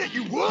you mean it,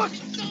 you wuss!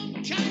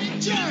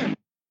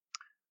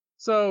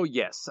 So,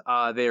 yes,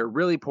 they're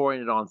really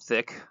pouring it on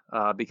thick,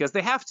 because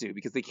they have to,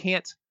 because they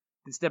can't.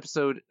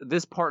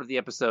 This part of the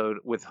episode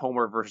with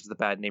Homer versus the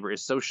bad neighbor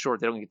is so short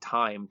they don't get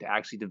time to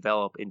actually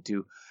develop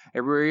into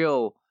a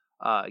real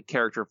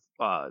character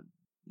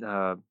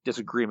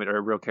disagreement or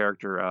a real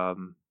character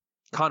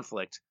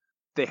conflict.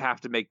 They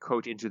have to make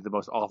Coach into the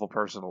most awful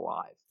person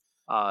alive.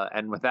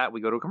 And with that,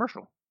 we go to a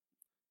commercial.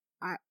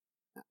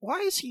 Why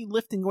is he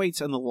lifting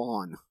weights on the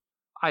lawn?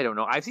 I don't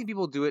know. I've seen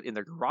people do it in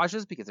their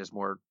garages because there's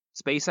more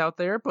space out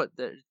there, but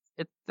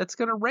that's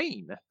going to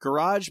rain.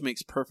 Garage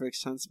makes perfect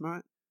sense,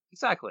 Matt.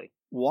 Exactly.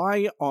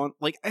 Why on,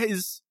 and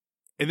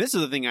this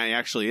is the thing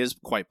is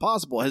quite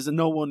possible, has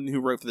no one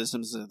who wrote for The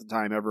Simpsons at the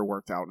time ever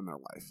worked out in their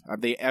life? Have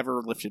they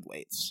ever lifted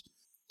weights?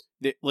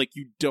 It's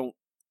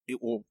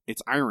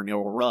iron, it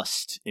will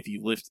rust if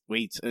you lift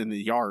weights in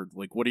the yard.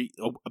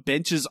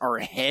 Benches are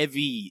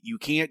heavy. You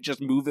can't just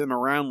move them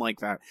around like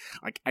that.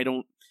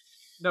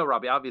 No,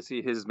 Robbie,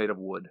 obviously his is made of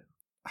wood.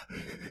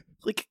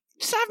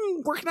 just have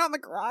him working out in the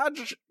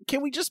garage?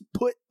 Can we just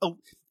put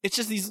it's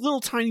just these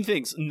little tiny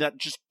things that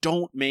just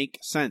don't make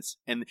sense.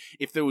 And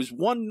if there was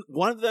one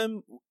of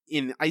them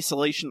in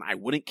isolation, I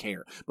wouldn't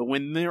care. But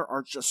when there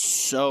are just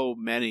so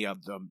many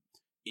of them,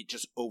 it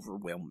just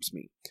overwhelms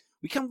me.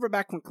 We come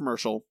back from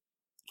commercial,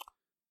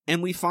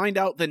 and we find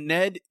out that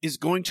Ned is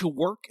going to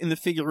work in the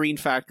figurine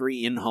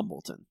factory in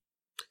Humbleton.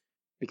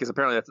 Because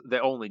apparently that's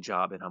the only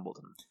job in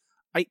Humbleton.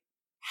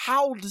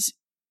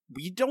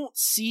 We don't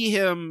see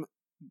him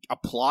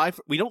apply.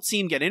 We don't see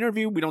him get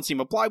interviewed. We don't see him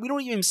apply. We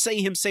don't even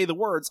say the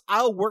words,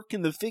 "I'll work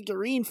in the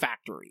figurine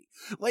factory."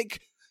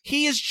 Like,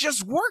 he is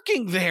just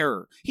working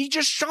there. He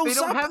just shows up. They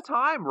don't have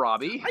time,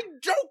 Robbie. I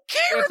don't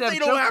care if they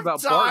don't have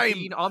about time.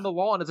 Barking on the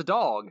lawn as a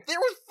dog. There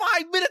was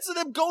 5 minutes of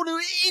them going to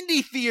an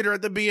indie theater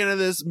at the beginning of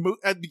this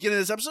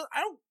episode.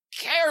 I don't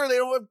care. They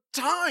don't have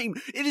time.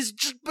 It is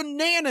just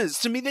bananas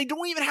to me. They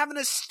don't even have an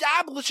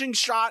establishing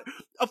shot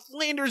of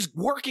Flanders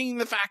working in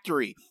the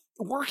factory,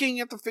 working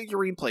at the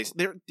figurine place.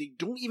 They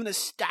don't even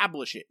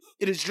establish it.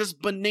 It is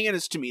just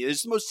bananas to me. It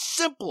is the most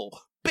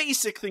simple,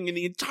 basic thing in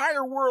the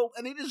entire world,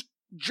 and they just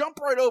jump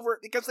right over it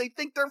because they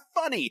think they're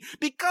funny.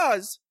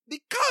 Because,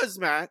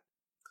 Matt,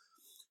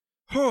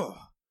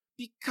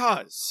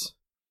 because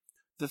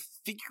the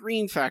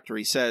figurine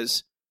factory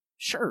says,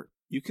 sure,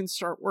 you can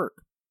start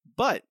work,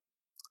 but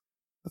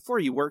before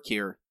you work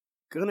here,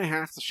 gonna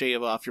have to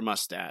shave off your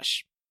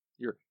mustache.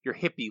 Your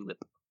hippie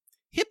lip.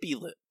 Hippie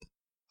lip.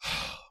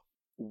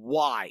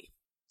 Why?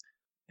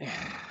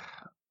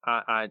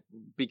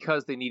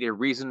 Because they need a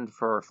reason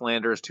for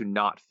Flanders to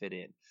not fit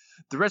in.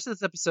 The rest of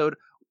this episode,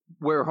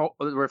 where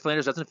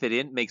Flanders doesn't fit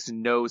in, makes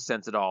no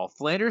sense at all.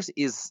 Flanders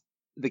is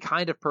the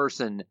kind of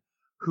person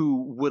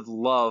who would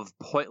love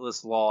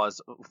pointless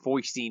laws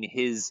foisting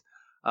his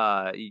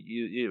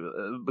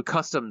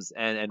customs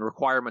and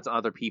requirements on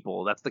other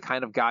people. That's the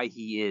kind of guy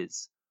he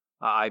is.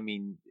 I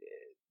mean,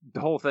 the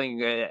whole thing.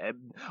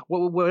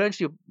 What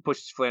eventually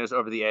pushes Flanders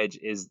over the edge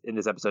in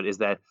this episode is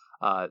that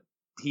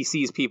he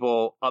sees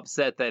people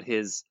upset that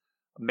his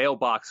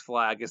mailbox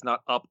flag is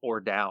not up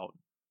or down.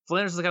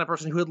 Flanders is the kind of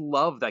person who would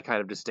love that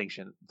kind of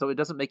distinction, so it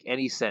doesn't make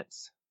any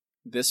sense.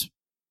 This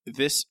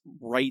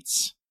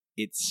writes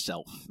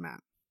itself,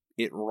 Matt.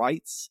 It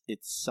writes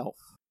itself.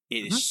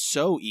 It is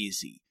so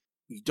easy.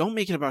 You don't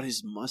make it about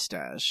his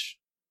mustache.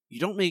 You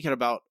don't make it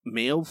about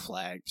mail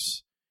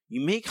flags.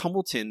 You make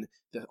Humbleton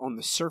on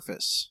the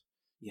surface.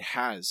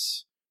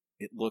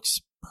 It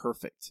looks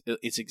perfect.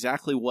 It's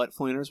exactly what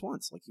Flanders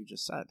wants, like you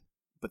just said.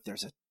 But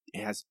it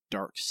has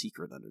dark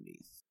secret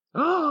underneath.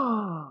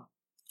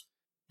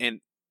 And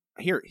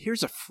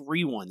here's a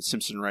free one,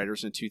 Simpson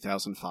Writers in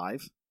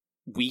 2005.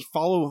 We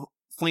follow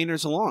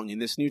Flanders along in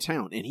this new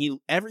town, and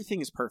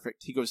everything is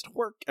perfect. He goes to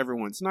work,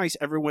 everyone's nice,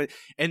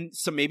 and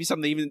so maybe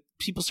even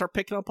people start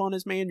picking up on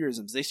his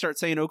mannerisms. They start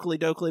saying "Oakley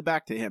dokley"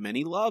 back to him, and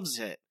he loves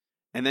it.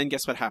 And then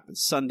guess what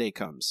happens? Sunday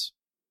comes.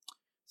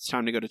 It's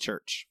time to go to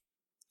church.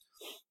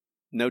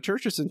 No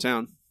churches in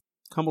town.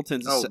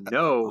 Humbleton's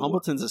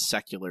a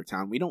secular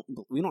town. We don't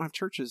have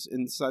churches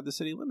inside the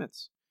city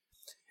limits.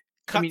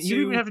 You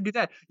don't even have to do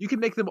that. You can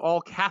make them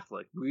all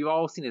Catholic. We've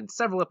all seen in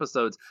several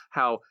episodes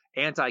how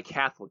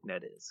anti-Catholic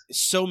Ned is.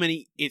 So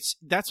many.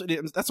 That's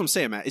what I'm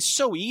saying, Matt. It's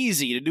so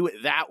easy to do it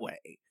that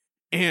way,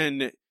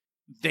 and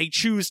they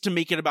choose to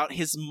make it about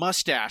his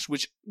mustache.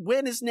 Which,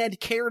 when has Ned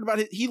cared about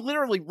it? He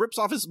literally rips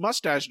off his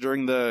mustache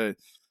during the.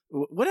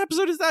 What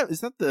episode is that?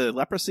 Is that the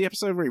leprosy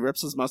episode where he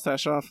rips his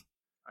mustache off?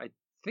 I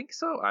think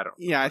so. I don't.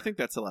 Yeah, I think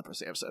that's the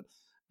leprosy episode.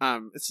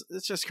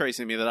 It's just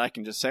crazy to me that I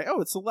can just say,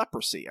 oh, it's a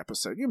leprosy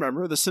episode. You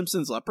remember the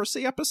Simpsons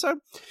leprosy episode?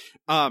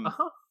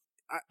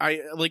 I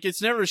like,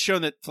 it's never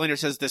shown that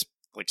Flanders has this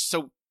like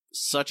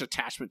such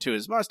attachment to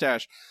his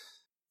mustache,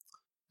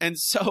 and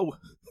so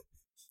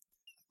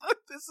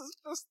this is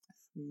just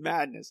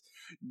madness.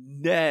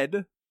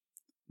 Ned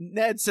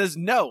says,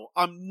 no,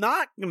 I'm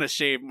not gonna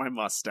shave my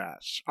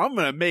mustache. I'm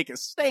gonna make a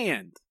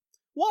stand.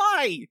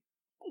 Why?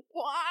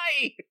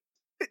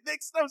 It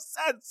makes no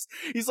sense.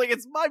 He's like,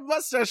 it's my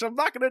mustache, I'm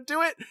not gonna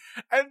do it.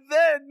 And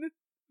then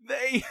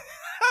they have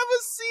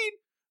a scene.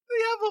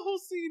 They have a whole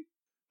scene.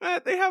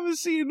 They have a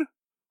scene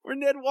where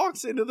Ned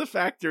walks into the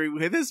factory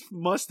with his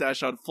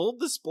mustache on full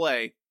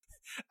display,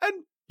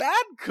 and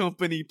Bad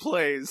Company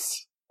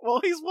plays while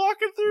he's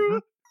walking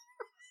through.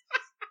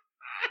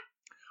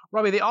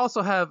 Robbie, they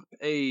also have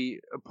a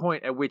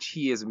point at which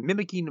he is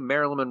mimicking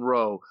Marilyn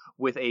Monroe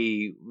with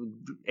a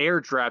air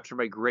draft from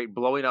a grate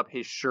blowing up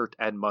his shirt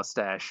and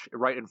mustache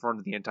right in front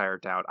of the entire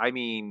town. I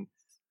mean...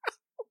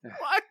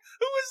 What?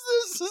 Who is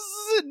this? This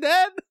isn't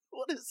Ned.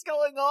 What is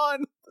going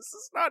on? This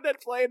is not Ned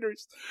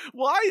Flanders.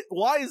 Why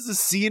is the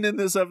scene in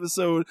this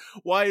episode?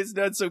 Why is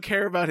Ned so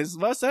care about his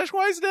mustache?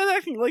 Why is Ned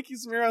acting like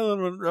he's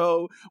Marilyn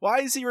Monroe? Why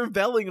is he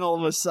rebelling all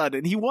of a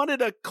sudden? He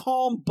wanted a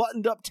calm,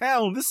 buttoned-up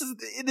town.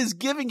 It is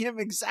giving him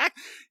exact.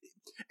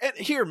 And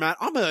here, Matt,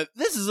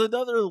 this is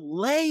another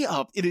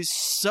layup. It is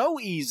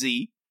so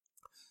easy.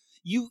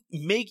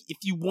 If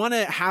you want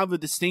to have a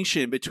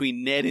distinction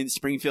between Ned in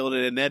Springfield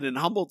and Ned in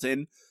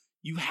Humbleton,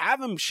 You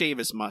have him shave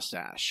his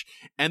mustache.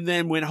 And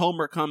then when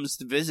Homer comes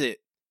to visit,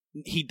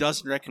 he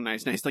doesn't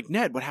recognize Ned. He's like,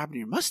 Ned, what happened to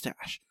your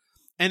mustache?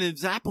 And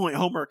at that point,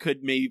 Homer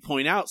could maybe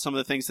point out some of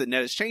the things that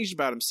Ned has changed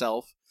about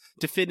himself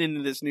to fit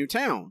into this new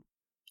town.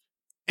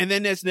 And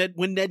then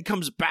when Ned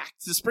comes back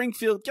to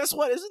Springfield, guess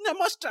what? His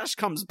mustache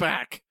comes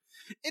back.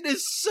 It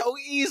is so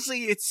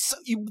easy.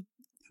 You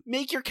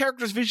make your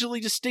characters visually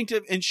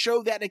distinctive and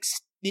show that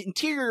the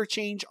interior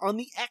change on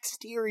the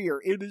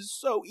exterior. It is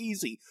so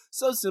easy,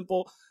 so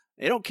simple.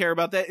 They don't care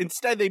about that.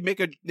 Instead, they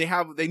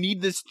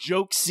need this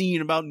joke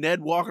scene about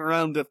Ned walking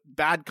around with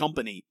bad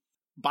company.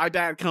 By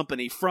bad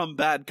company, from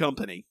bad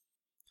company.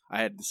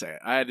 I had to say it.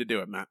 I had to do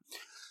it, Matt.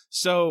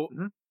 So,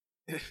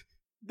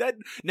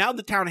 now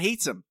the town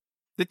hates him.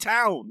 The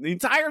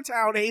entire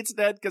town hates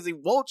Ned because he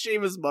won't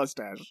shave his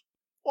mustache.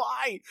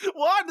 Why?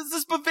 Why does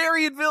this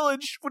Bavarian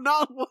village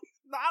not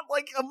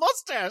like a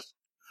mustache?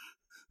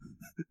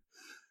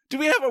 Do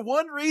we have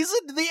one reason?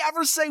 Did they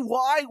ever say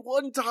why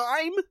one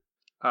time?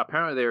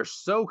 Apparently they're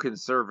so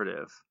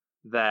conservative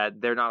that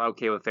they're not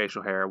okay with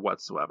facial hair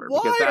whatsoever. Why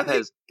because that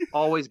has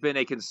always been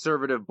a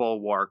conservative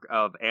bulwark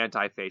of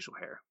anti-facial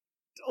hair.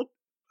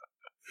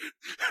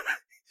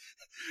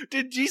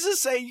 Did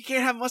Jesus say you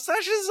can't have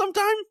mustaches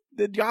sometime?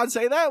 Did God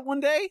say that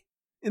one day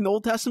in the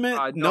Old Testament?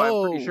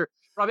 No, I'm pretty sure.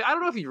 Robbie, I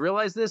don't know if you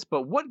realize this,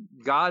 but what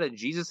God and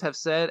Jesus have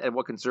said and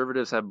what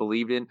conservatives have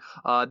believed in,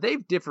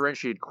 they've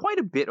differentiated quite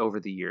a bit over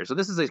the years. So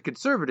this is a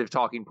conservative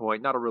talking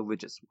point, not a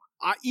religious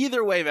one.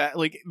 Either way, Matt,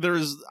 like,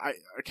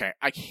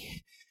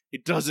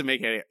 it doesn't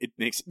make any, it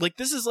makes, like,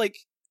 this is like,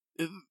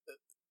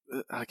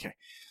 okay.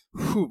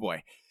 Whew,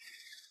 boy.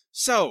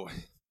 So,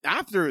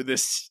 after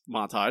this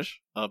montage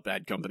of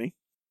bad company,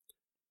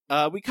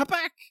 we cut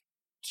back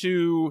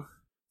to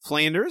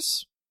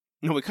Flanders.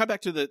 No, we cut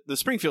back to the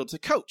Springfield to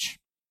Coach.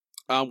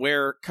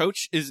 Where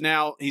Coach is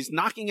now, he's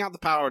knocking out the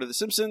power to the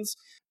Simpsons,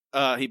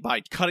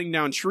 by cutting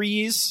down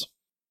trees,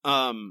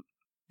 and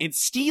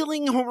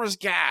stealing Homer's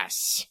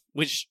gas,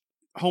 which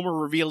Homer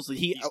reveals that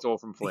he stole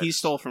from Flanders. He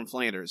stole from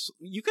Flanders.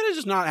 You could have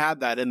just not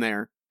had that in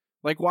there.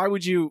 Like, why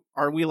would you,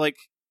 are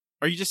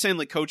you just saying,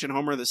 like, Coach and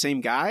Homer are the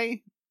same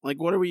guy? Like,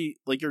 what are we,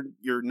 like,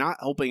 you're not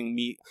helping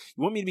me,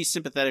 you want me to be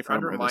sympathetic for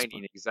Homer?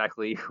 Undermining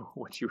exactly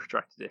what you were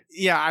trying to do.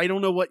 Yeah, I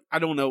don't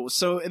know.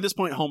 So, at this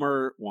point,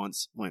 Homer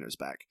wants Flanders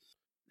back.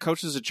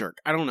 Coach is a jerk.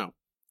 I don't know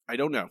why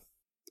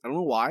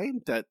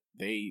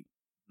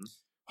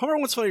Homer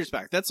wants Flanders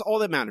back. That's all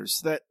that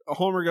matters. That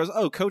Homer goes,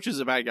 oh, Coach is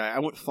a bad guy. I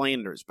want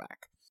Flanders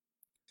back.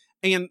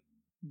 And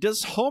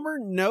does Homer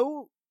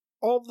know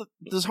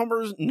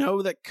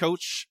that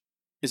Coach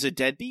is a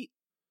deadbeat?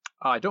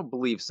 I don't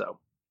believe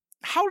so.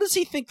 How does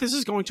he think this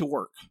is going to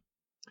work?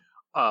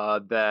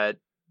 That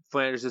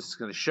Flanders is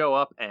going to show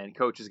up and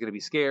Coach is going to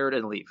be scared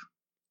and leave.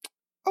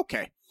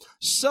 Okay.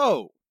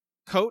 So,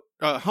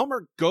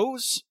 Homer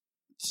goes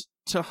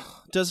to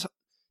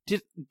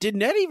did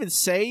Ned even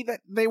say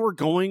that they were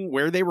going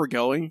where they were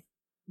going?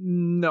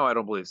 No, I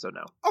don't believe so,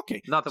 no.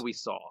 Okay. Not that we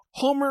saw.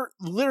 Homer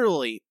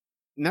literally,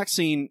 next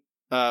scene,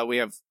 we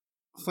have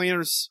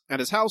Flanders at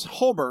his house.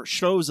 Homer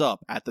shows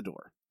up at the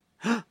door.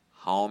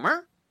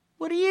 Homer?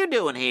 What are you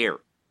doing here?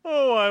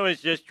 Oh, I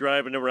was just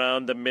driving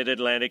around the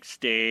mid-Atlantic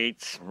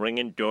states,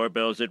 ringing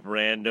doorbells at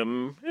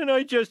random, and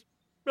I just...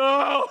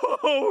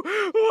 Oh,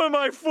 who am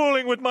I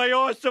fooling with my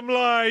awesome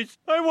lies?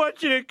 I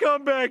want you to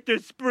come back to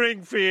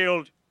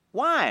Springfield.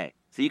 Why?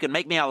 So you can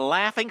make me a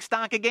laughing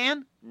stock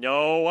again?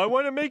 No, I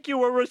want to make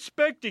you a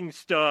respecting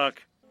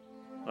stock.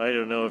 I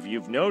don't know if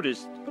you've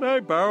noticed, but I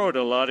borrowed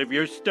a lot of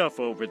your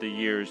stuff over the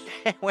years.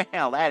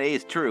 Well, that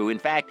is true. In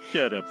fact...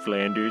 Shut up,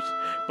 Flanders.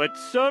 But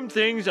some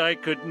things I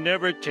could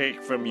never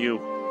take from you.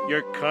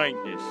 Your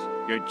kindness,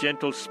 your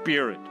gentle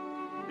spirit,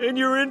 and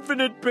your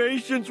infinite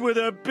patience with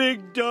a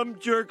big dumb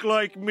jerk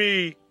like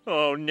me.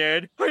 Oh,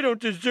 Ned, I don't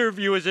deserve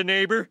you as a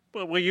neighbor,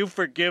 but will you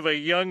forgive a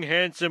young,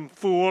 handsome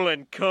fool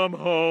and come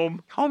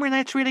home? Homer,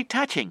 that's really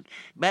touching.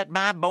 But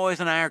my boys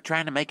and I are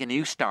trying to make a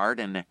new start,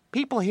 and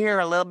people here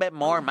are a little bit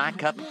more my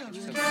cup.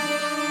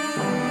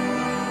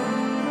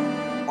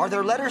 Are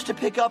there letters to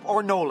pick up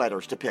or no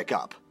letters to pick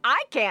up?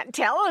 I can't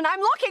tell, and I'm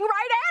looking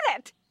right at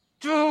it.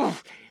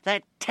 Oof,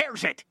 that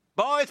tears it.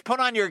 Boys, put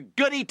on your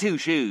goody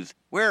two-shoes.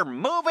 We're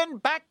moving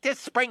back to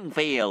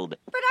Springfield.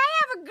 But I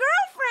have a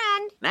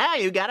girlfriend. Now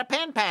you got a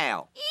pen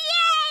pal.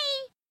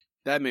 Yay!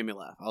 That made me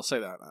laugh. I'll say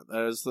that.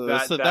 That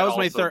was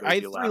my third. I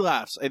had three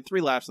laughs. I had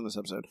 3 laughs in this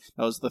episode.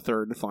 That was the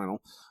third and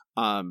final.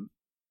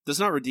 Does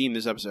not redeem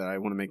this episode. I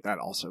want to make that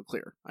also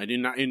clear. I do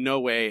not, in no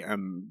way,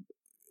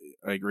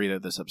 I agree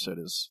that this episode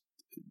is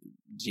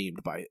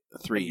deemed by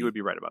 3. You would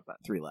be right about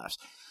that. 3 laughs.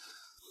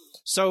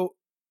 So,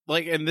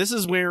 like, and this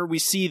is where we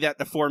see that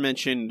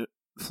aforementioned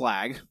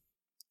flag,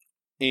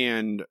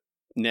 and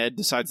Ned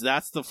decides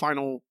that's the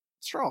final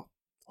straw.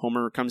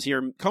 Homer comes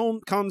here,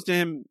 comes to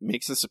him,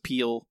 makes this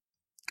appeal,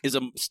 is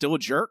still a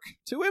jerk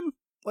to him?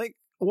 Like,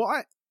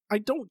 what? I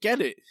don't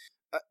get it.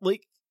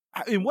 Like,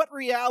 in what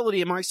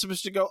reality am I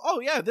supposed to go,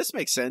 oh yeah, this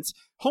makes sense.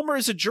 Homer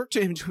is a jerk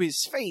to him to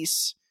his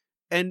face,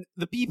 and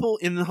the people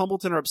in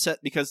Humbleton are upset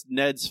because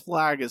Ned's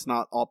flag is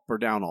not up or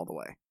down all the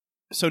way.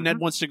 So Ned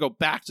wants to go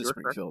back to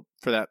Springfield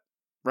for that,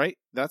 right?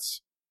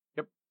 That's...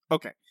 Yep.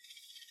 Okay.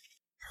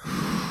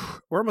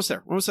 We're almost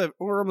there.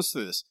 We're almost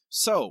through this.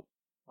 So...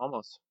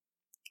 Almost.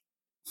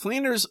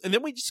 Flanders, and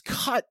then we just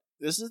cut.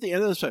 This is the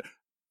end of the show.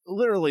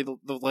 Literally,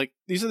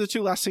 these are the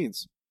two last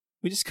scenes.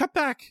 We just cut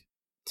back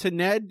to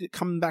Ned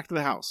coming back to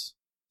the house.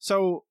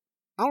 So,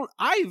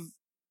 I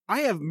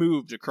have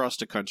moved across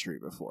the country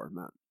before,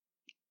 Matt.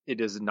 It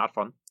is not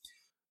fun.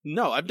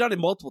 No, I've done it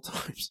multiple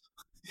times.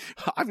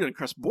 I've done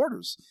across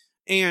borders.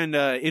 And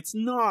it's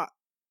not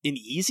an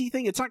easy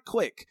thing. It's not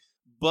quick.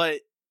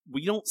 But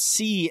we don't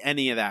see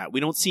any of that. We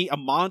don't see a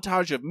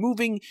montage of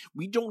moving.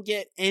 We don't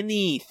get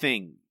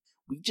anything.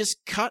 We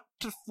just cut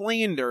to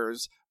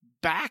Flanders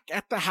back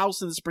at the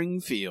house in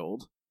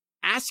Springfield,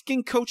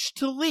 asking Coach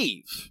to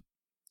leave.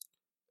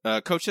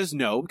 Coach says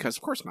no, because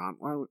of course not.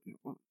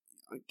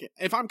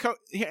 If I'm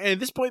at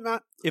this point,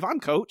 Matt, if I'm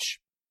Coach,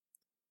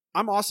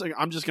 I'm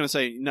just going to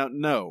say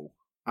no.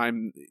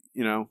 I'm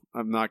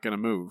not going to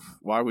move.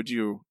 Why would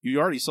you? You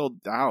already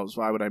sold the house.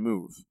 Why would I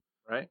move?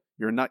 Right.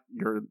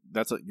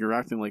 You're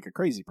acting like a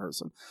crazy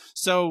person.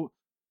 So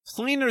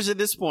Flanders at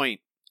this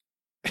point,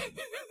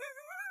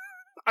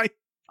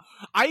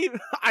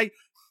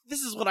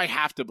 this is what I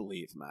have to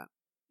believe, Matt.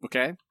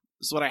 Okay?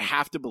 This is what I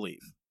have to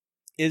believe.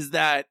 Is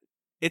that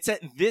it's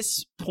at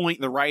this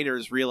point the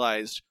writers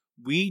realized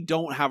we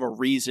don't have a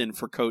reason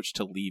for Coach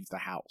to leave the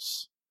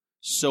house.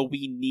 So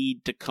we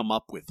need to come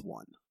up with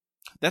one.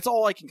 That's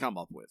all I can come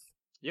up with.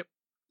 Yep.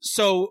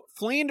 So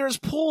Flanders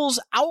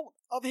pulls out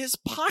of his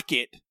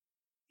pocket.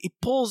 He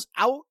pulls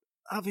out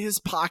of his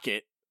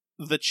pocket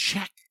the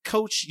check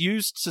Coach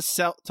used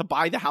to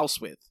buy the house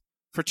with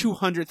for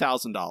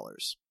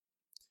 $200,000.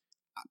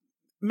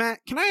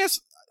 Matt, can I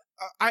ask?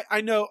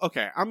 I know.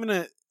 Okay,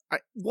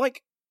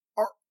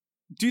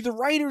 do the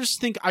writers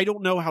think I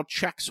don't know how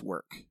checks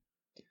work?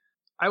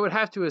 I would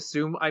have to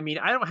assume. I mean,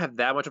 I don't have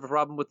that much of a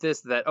problem with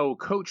this. That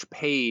Coach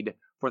paid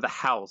for the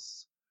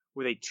house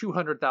with a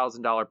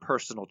 $200,000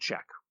 personal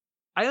check.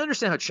 I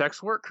understand how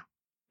checks work,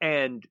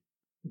 and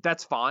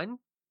that's fine.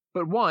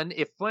 But one,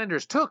 if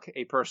Flanders took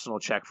a personal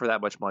check for that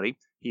much money,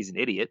 he's an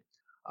idiot.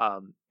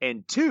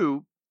 And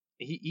two,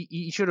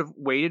 he should have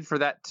waited for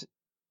that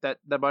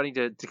money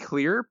to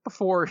clear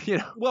before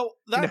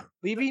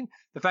leaving.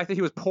 The fact that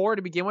he was poor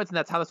to begin with, and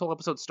that's how this whole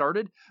episode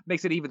started,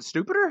 makes it even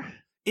stupider.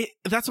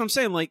 That's what I'm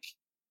saying.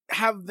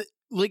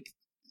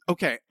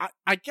 Okay,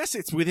 I guess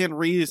it's within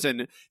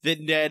reason that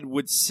Ned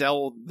would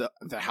sell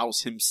the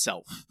house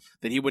himself,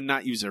 that he would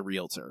not use a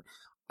realtor.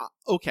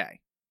 Okay,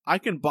 I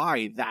can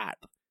buy that.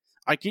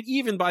 I could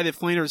even buy that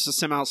Flanders is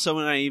somehow so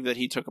naive that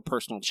he took a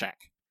personal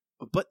check.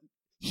 But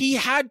he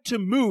had to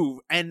move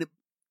and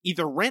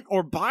either rent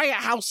or buy a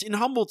house in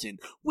Humbleton.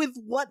 With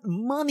what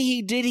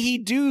money did he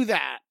do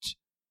that?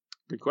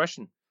 Good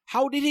question.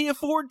 How did he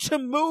afford to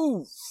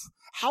move?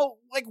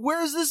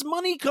 Where is this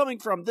money coming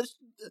from?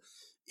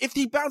 If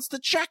he bounced the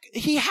check,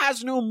 he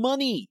has no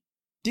money.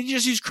 Did he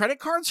just use credit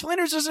cards?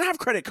 Flanders doesn't have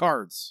credit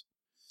cards.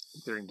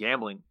 They're in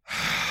gambling.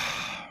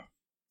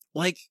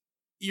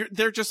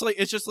 It's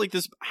just like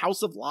this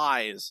house of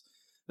lies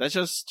that's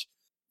just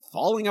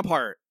falling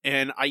apart.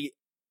 And I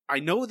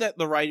know that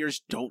the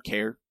writers don't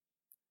care.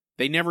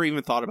 They never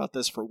even thought about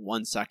this for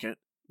 1 second.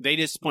 They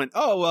just went,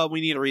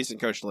 we need a reason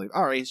Coach to leave.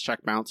 All right, his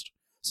check bounced.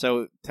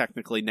 So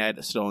technically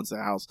Ned still owns the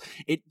house.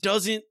 It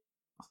doesn't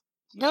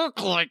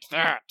work like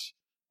that.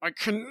 I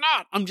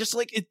cannot. I'm just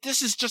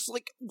this is just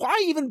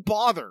why even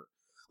bother?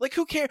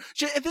 Who cares?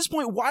 At this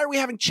point, why are we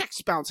having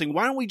checks bouncing?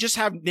 Why don't we just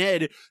have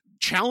Ned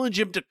challenge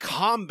him to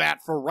combat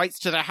for rights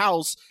to the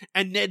house,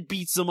 and Ned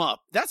beats him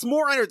up? That's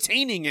more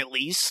entertaining, at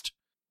least.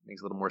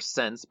 Makes a little more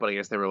sense, but I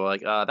guess they were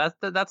like,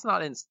 that's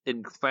not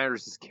in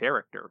Flanders'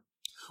 character.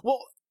 Well,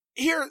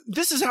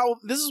 this is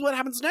what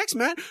happens next,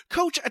 man.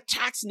 Coach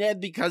attacks Ned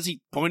because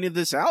he pointed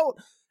this out,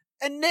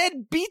 and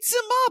Ned beats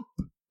him up.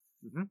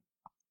 Mm-hmm.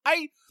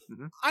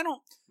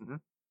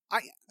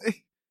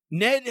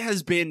 Ned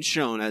has been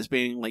shown as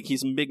being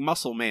he's a big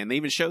muscle man. They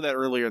even show that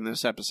earlier in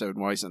this episode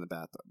while he's in the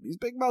bathtub. He's a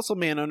big muscle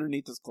man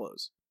underneath his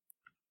clothes.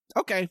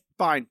 Okay,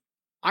 fine.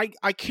 I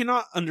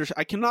cannot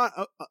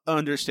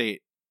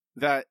understate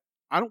that.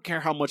 I don't care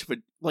how much of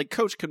a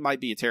Coach might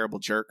be a terrible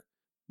jerk,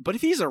 but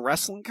if he's a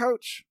wrestling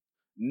coach,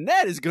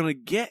 Ned is gonna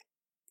get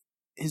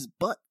his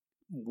butt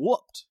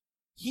whooped.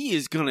 He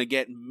is gonna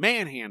get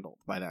manhandled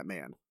by that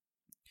man.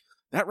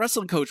 That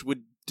wrestling coach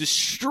would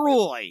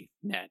destroy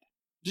Ned.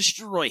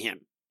 Destroy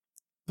him.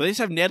 But they just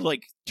have Ned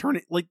turn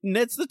it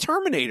Ned's the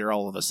Terminator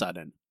all of a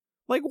sudden.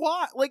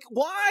 Why?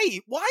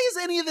 Why is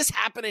any of this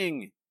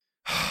happening?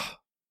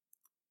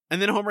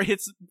 And then Homer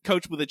hits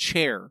Coach with a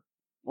chair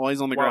while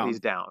he's on the ground. While he's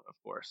down, of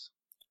course.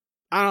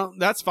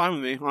 That's fine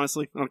with me,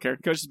 honestly. I don't care.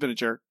 Coach has been a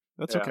jerk.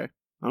 That's okay.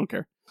 I don't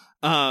care.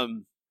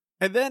 And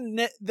then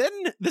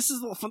this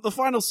is the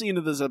final scene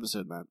of this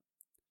episode, man.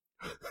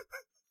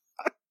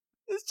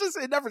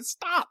 It never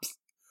stops.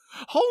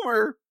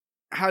 Homer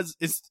has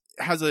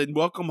a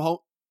welcome home.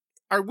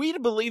 Are we to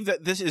believe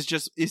that is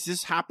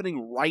this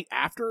happening right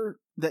after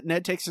that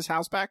Ned takes his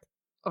house back?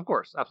 Of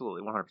course,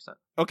 absolutely, 100%.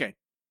 Okay.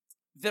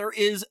 there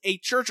is a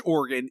church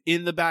organ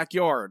in the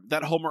backyard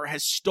that Homer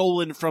has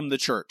stolen from the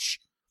church.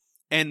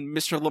 And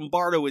Mr.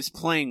 Lombardo is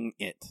playing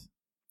it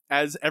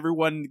as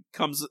everyone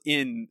comes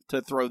in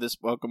to throw this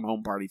welcome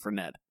home party for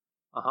Ned.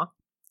 Uh-huh.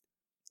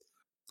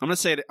 I'm going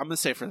to say it. I'm going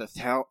to say it for the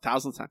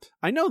 1,000th time.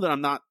 I know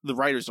that the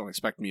writers don't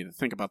expect me to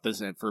think about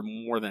this for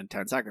more than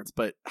 10 seconds,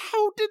 but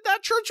how did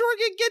that church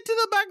organ get to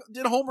the back?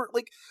 Did Homer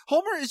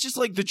is just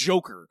like the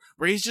Joker,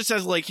 where he's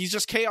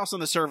just chaos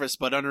on the surface,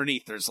 but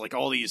underneath there's like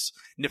all these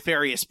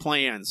nefarious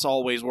plans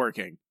always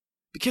working.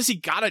 Because he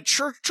got a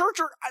church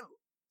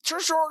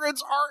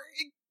organs are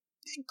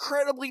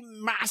incredibly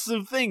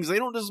massive things. They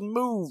don't just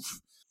move.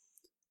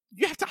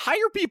 You have to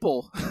hire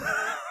people.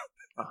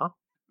 Uh-huh.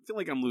 I feel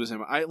like I'm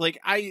losing.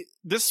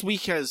 This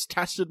week has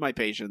tested my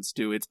patience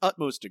to its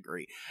utmost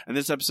degree, and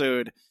this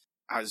episode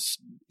has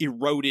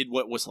eroded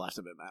what was left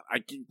of it, man.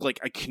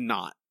 I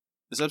cannot.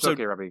 This episode,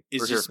 okay, Robbie.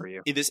 is We're just, here for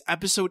you. This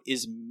episode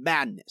is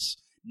madness.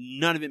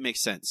 None of it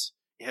makes sense.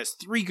 It has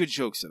 3 good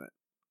jokes in it.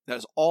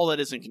 That's all that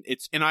is.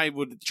 And I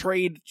would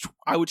trade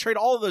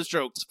all of those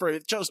jokes for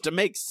it just to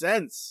make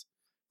sense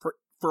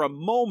for a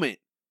moment.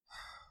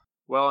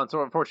 Well, and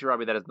so unfortunately,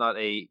 Robbie, that is not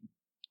a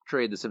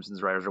trade the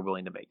Simpsons writers are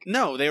willing to make.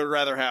 No, they would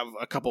rather have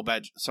a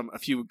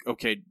few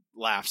okay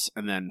laughs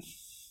and then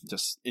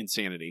just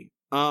insanity.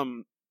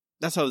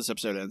 That's how this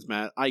episode ends,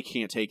 Matt. I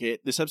can't take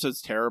it. This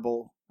episode's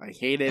terrible. I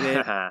hated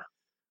it. I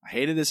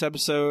hated this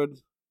episode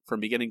from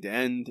beginning to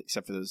end,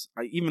 except for those.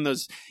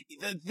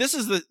 This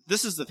is the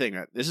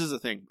thing. This is the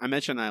thing. I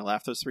mentioned I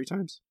laughed those 3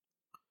 times.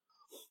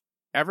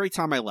 Every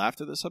time I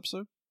laughed at this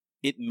episode,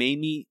 it made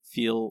me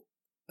feel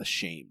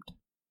ashamed.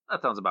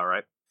 That sounds about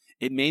right.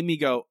 It made me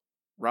go,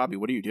 Robbie,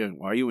 what are you doing?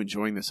 Why are you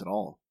enjoying this at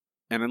all?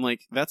 And I'm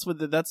like, that's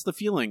the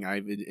feeling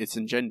it's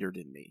engendered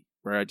in me,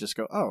 where I just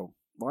go, oh,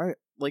 why?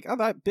 Like, oh,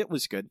 that bit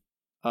was good.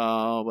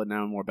 But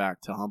now we're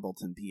back to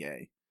Humbleton,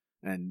 PA,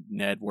 and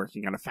Ned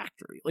working at a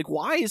factory. Like,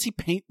 why is he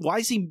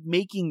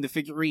making the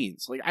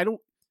figurines? Like,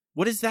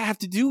 what does that have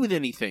to do with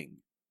anything?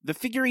 The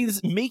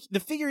figurines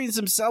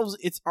themselves,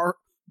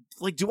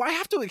 do I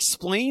have to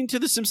explain to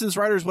the Simpsons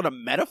writers what a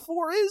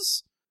metaphor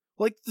is?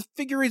 Like, the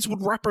figurines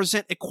would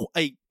represent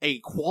a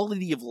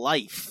quality of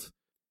life.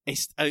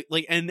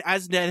 And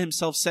as Ned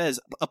himself says,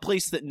 a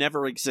place that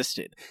never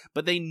existed.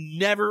 But they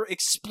never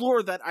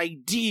explore that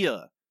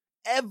idea.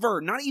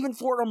 Ever. Not even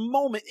for a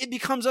moment. It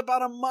becomes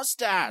about a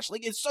mustache.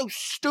 Like, it's so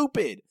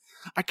stupid.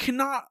 I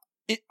cannot...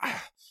 It's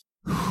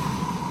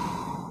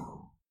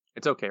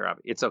okay,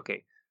 Robbie. It's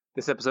okay.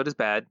 This episode is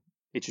bad.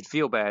 It should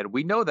feel bad.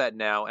 We know that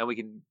now, and we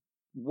can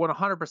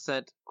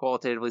 100%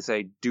 qualitatively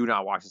say, do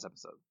not watch this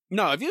episode.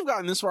 No, if you've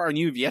gotten this far and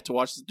you've yet to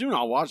watch this, do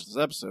not watch this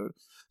episode.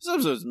 This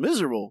episode is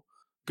miserable.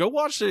 Go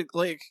watch it,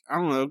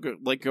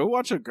 go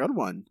watch a good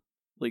one.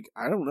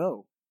 I don't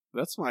know.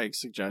 That's my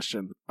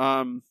suggestion.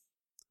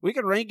 We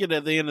can rank it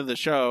at the end of the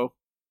show.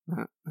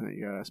 You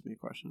gotta ask me a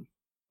question.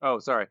 Oh,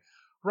 sorry.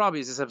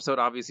 Robbie, is this episode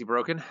obviously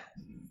broken?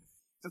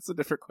 That's a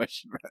different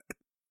question,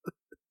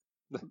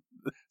 Matt.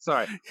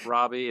 Sorry.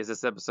 Robbie, is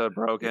this episode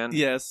broken?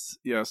 Yes.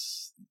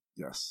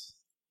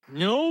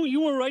 No,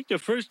 you were right the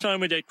first time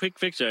with that quick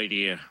fix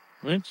idea.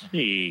 Let's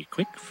see.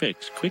 Quick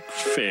fix.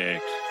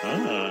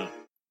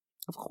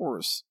 Of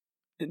course.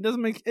 It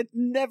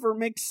never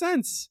makes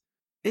sense.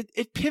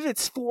 It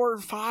pivots 4 or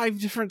 5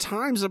 different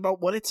times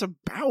about what it's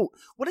about.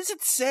 What is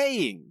it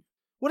saying?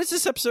 What is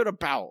this episode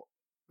about,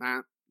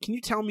 Matt? Can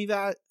you tell me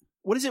that?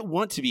 What does it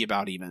want to be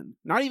about even?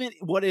 Not even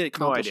what it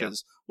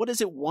accomplishes. No, what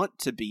does it want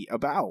to be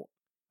about?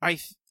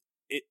 Is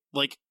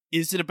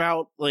it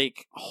about,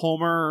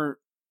 Homer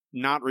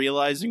not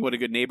realizing what a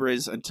good neighbor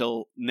is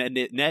until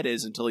Ned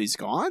is until he's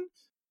gone?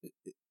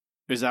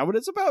 Is that what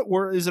it's about?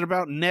 Or is it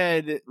about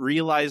Ned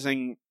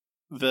realizing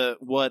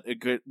what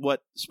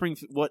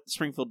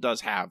Springfield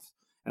does have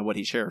and what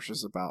he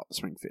cherishes about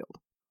Springfield?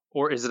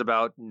 Or is it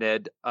about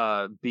Ned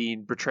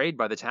being betrayed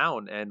by the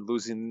town and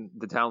losing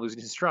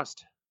his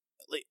trust?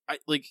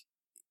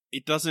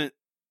 It doesn't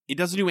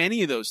do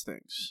any of those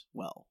things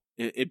well.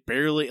 It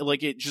barely,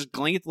 it just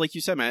glanced, like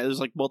you said, man,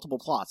 there's multiple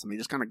plots and they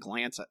just kind of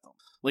glance at them.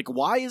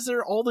 Why is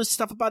there all this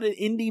stuff about an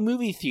indie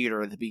movie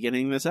theater at the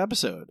beginning of this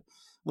episode?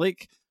 Why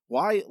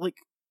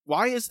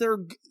is there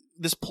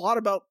this plot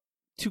about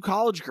 2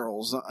 college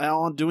girls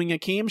doing a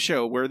cam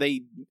show where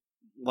they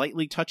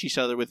lightly touch each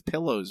other with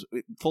pillows,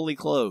 fully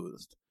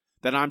clothed,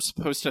 that I'm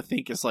supposed to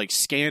think is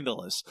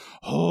scandalous?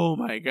 Oh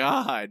my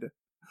God.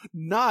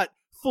 Not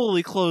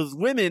fully clothed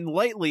women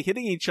lightly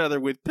hitting each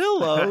other with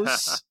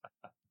pillows.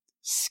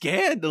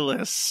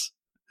 Scandalous.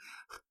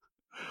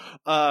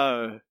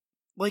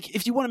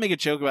 If you want to make a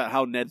joke about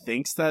how Ned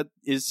thinks that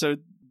is so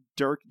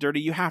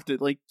dirty, you have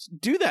to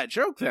do that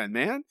joke then,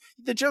 man.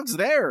 The joke's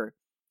there.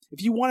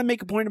 If you want to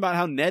make a point about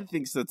how Ned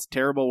thinks that's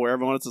terrible, where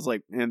everyone else is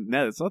man,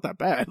 Ned, it's not that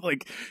bad.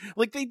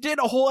 They did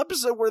a whole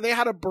episode where they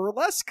had a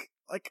burlesque,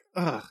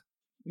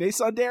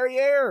 Maison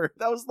Derriere.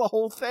 That was the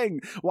whole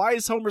thing. Why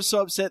is Homer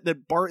so upset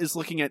that Bart is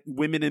looking at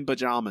women in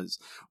pajamas?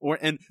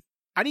 And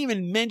I didn't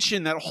even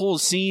mention that whole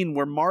scene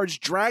where Marge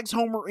drags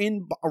Homer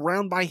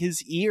around by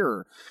his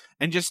ear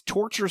and just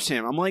tortures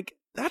him. I'm like,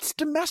 That's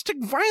domestic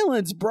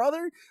violence,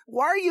 brother.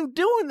 Why are you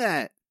doing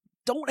that?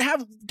 Don't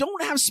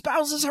have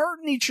spouses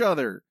hurting each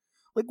other.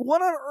 Like,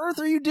 what on earth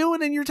are you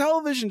doing in your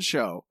television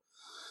show?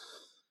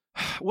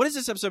 What is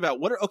this episode about?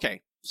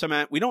 Okay, so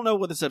Matt, we don't know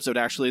what this episode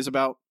actually is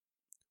about.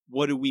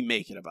 What do we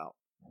make it about?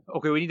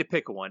 Okay, we need to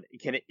pick one.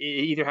 It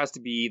either has to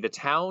be the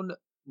town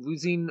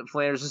losing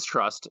Flanders'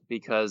 trust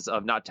because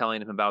of not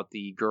telling him about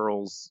the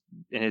girls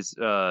in his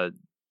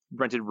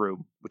rented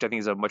room, which I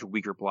think is a much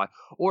weaker plot,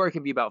 or it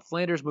can be about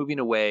Flanders moving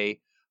away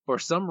for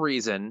some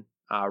reason,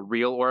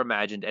 real or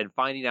imagined, and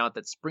finding out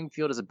that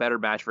Springfield is a better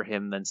match for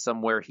him than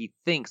somewhere he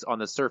thinks on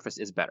the surface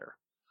is better.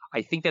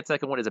 I think that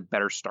second one is a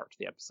better start to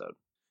the episode.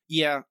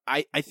 Yeah,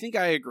 I think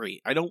I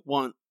agree.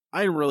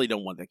 I really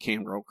don't want that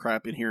cam girl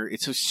crap in here.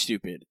 It's so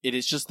stupid. It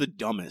is just the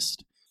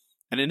dumbest.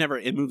 And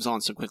it moves on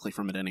so quickly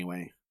from it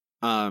anyway.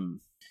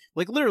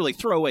 Like literally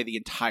throw away the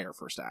entire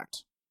first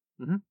act.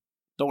 Mm-hmm.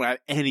 Don't have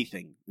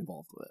anything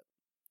involved with it.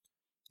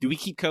 Do we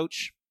keep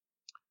Coach?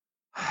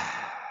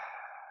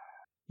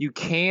 You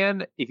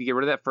can, if you get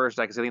rid of that first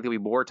act, because I think there'll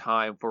be more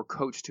time for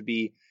Coach to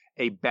be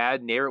a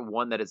bad neighbor,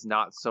 one that is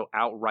not so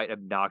outright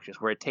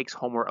obnoxious, where it takes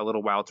Homer a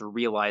little while to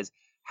realize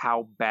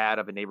how bad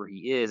of a neighbor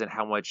he is and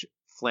how much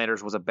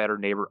Flanders was a better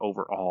neighbor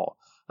overall.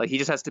 Like, he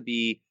just has to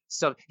be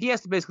he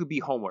has to basically be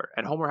Homer,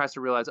 and Homer has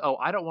to realize, oh,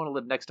 I don't want to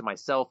live next to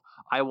myself.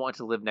 I want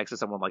to live next to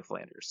someone like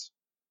Flanders.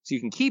 So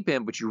you can keep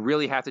him, but you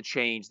really have to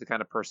change the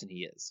kind of person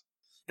he is.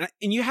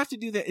 And you have to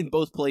do that in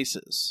both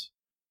places.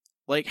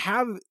 Like,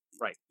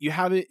 you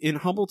have it in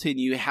Humbleton,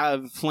 you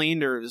have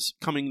Flanders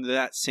coming to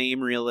that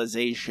same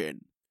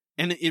realization.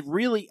 And it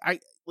really,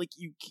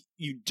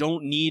 you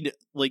don't need,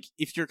 like,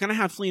 if you're going to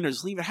have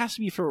Flanders leave, it has to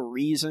be for a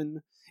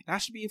reason. It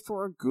has to be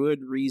for a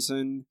good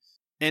reason.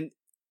 And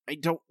I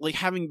don't, like,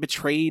 having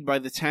betrayed by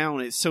the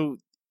town, it's so,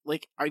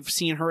 like, I've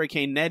seen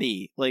Hurricane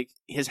Nettie, like,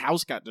 his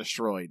house got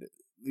destroyed.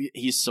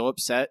 He's so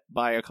upset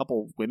by a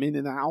couple women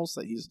in the house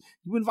that you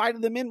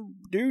invited them in,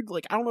 dude.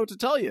 Like, I don't know what to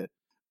tell you.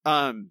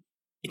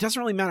 It doesn't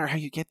really matter how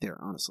you get there,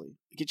 honestly.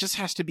 Like, it just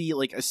has to be,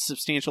 like, a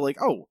substantial, like,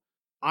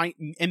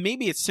 and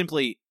maybe it's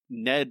simply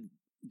Ned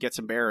gets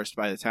embarrassed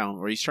by the town,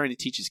 or he's trying to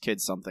teach his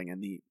kids something,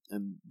 and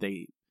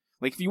they,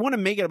 like, if you want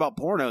to make it about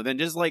porno, then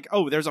just like,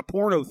 oh, there's a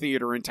porno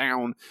theater in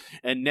town,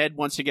 and Ned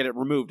wants to get it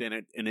removed,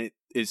 and it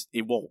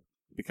won't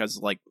because,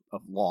 like,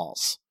 of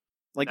laws.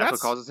 Like, that's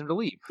what causes him to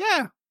leave.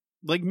 Yeah.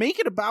 Like, make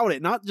it about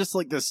it, not just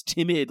like this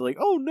timid, like,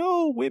 oh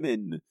no,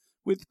 women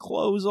with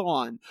clothes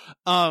on.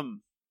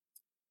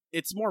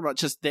 It's more about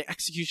just the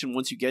execution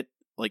once you get,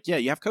 like, yeah,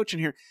 you have Coach in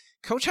here.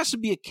 Coach has to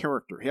be a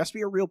character. He has to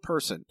be a real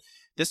person.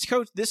 This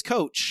character, this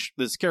quote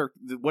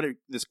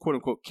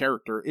unquote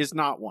character is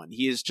not one.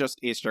 He is just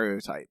a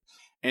stereotype.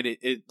 And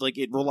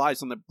it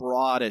relies on the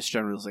broadest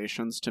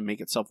generalizations to make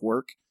itself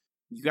work.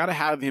 You got to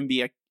have him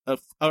be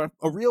a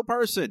real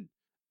person.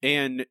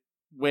 And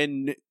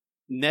when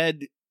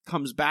Ned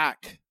comes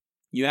back,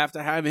 you have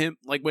to have him,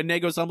 like, when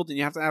Ned goes to Humbleton,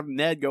 you have to have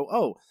Ned go,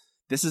 oh,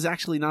 this is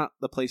actually not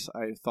the place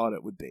I thought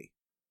it would be.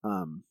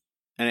 And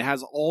it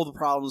has all the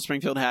problems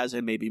Springfield has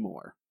and maybe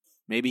more.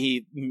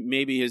 Maybe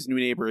his new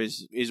neighbor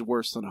is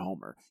worse than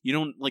Homer. You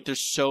don't, like,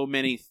 there's so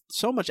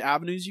much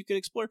avenues you could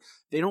explore.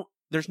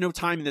 There's no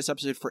time in this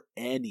episode for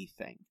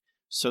anything.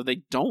 So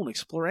they don't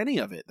explore any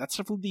of it. That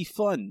stuff would be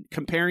fun.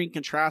 Comparing,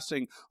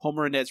 contrasting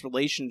Homer and Ned's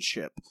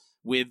relationship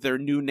with their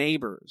new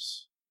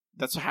neighbors.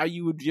 That's how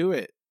you would do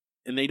it.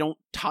 And they don't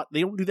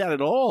do that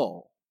at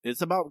all.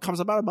 Comes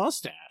about a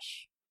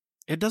mustache.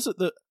 It doesn't,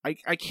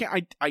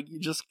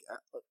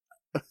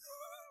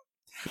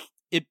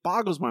 it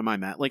boggles my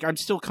mind, Matt. Like, I'm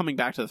still coming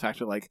back to the fact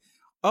that, like,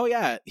 oh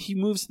yeah, he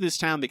moves to this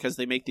town because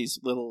they make these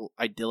little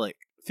idyllic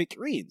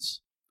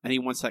figurines. And he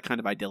wants that kind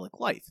of idyllic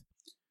life.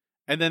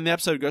 And then the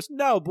episode goes,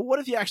 no, but what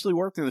if you actually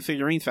worked in the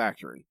figurine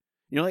factory?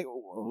 And you're like,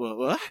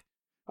 what?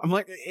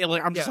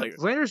 I'm just like,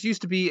 Flanders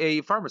used to be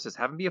a pharmacist.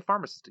 Have him be a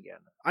pharmacist again.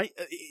 I'm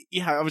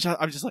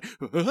just like,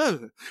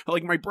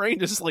 like, my brain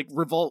just, like,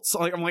 revolts.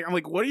 Like, I'm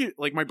like, what are you,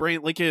 like, my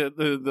brain, like,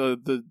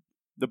 the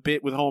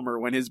bit with Homer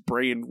when his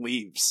brain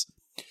leaves.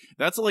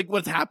 That's, like,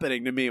 what's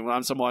happening to me when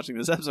I'm watching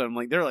this episode. I'm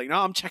like, they're like, no,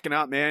 I'm checking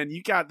out, man.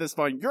 You got this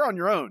fine. You're on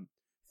your own.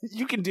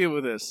 You can deal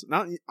with this.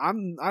 I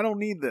don't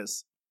need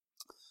this.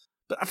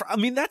 But I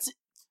mean, that's,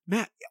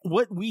 Matt,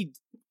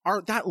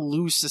 that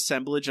loose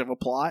assemblage of a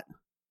plot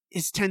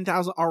is 10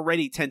 times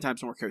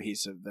more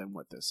cohesive than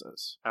what this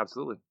is.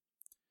 Absolutely.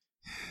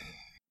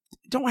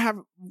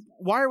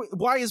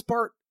 Why is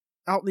Bart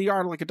out in the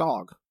yard like a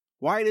dog?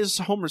 Why does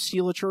Homer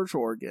steal a church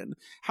organ?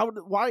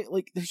 Why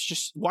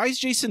is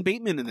Jason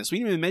Bateman in this? We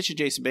didn't even mention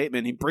Jason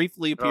Bateman. He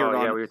briefly appeared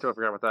we totally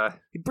forgot about that.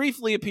 He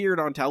briefly appeared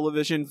on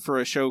television for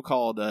a show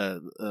called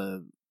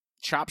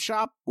Chop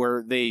Shop,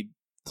 where they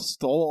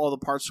stole all the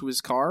parts to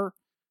his car.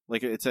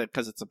 Like,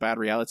 because it's a bad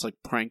reality. It's like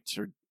Pranked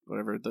or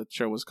whatever the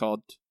show was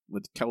called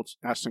with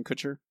Ashton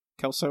Kutcher.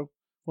 Kelso?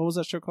 What was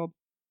that show called?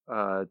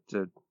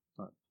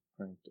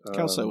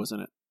 Kelso was in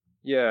it.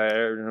 Yeah,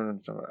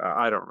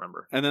 I don't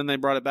remember. And then they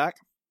brought it back?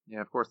 Yeah,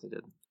 of course they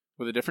did.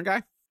 With a different guy?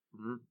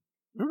 Mm-hmm.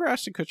 Remember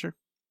Ashton Kutcher?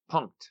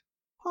 Punked.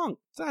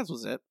 That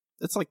was it.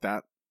 It's like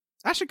that.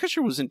 Ashton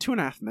Kutcher was in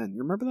 2.5 Men.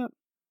 You remember that?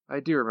 I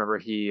do remember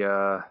he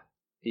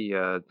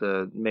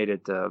made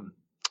it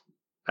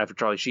after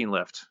Charlie Sheen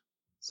left.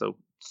 So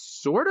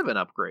sort of an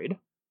upgrade.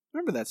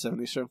 Remember that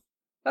 70s show?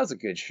 That was a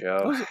good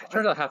show.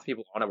 Turns out half the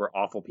people on it were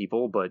awful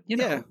people, but you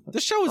know. Yeah, the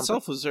show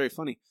itself was very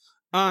funny.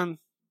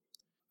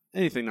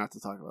 Anything not to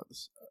talk about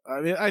this.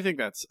 I mean, I think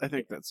that's good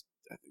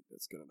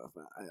enough,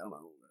 man. I don't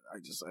know. I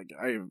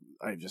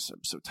just am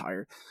so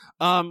tired.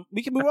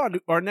 We can move on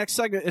to our next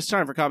segment. It's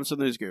time for Comments on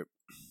the News Group.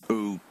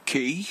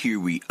 Okay, here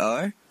we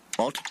are.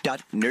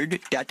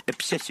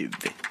 Alt.nerd.obsessive.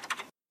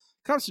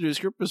 Comments on the News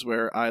Group is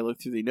where I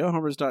look through the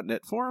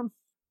nohomers.net forum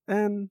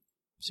and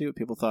see what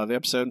people thought of the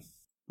episode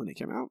when it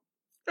came out.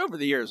 Over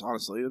the years,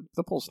 honestly,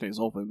 the poll stays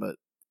open, but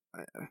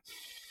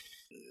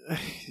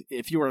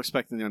if you were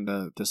expecting them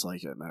to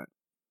dislike it, Matt,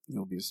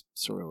 you'll be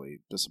sorely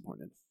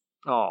disappointed.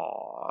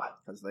 Aww.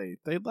 Because they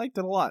liked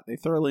it a lot. They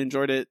thoroughly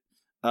enjoyed it.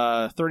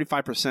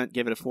 35%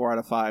 gave it a 4 out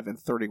of 5, and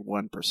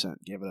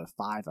 31% gave it a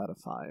 5 out of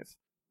 5.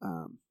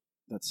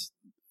 That's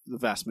the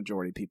vast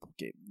majority of people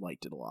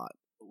liked it a lot.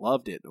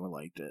 Loved it or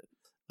liked it.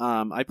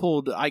 I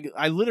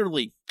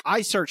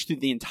searched through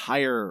the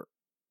entire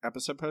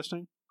episode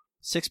posting.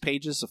 6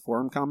 pages of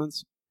forum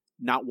comments.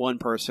 Not one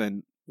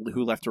person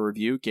who left a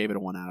review gave it a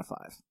 1 out of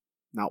 5.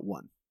 Not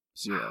one.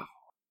 0.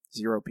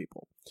 0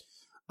 people.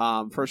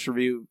 First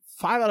review,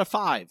 5 out of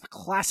 5.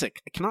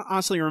 Classic. I cannot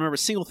honestly remember a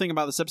single thing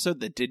about this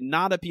episode that did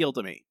not appeal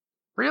to me.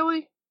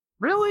 Really?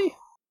 Really?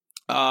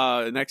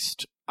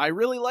 Next, I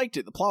really liked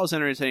it. The plot was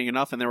entertaining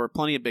enough, and there were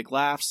plenty of big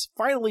laughs.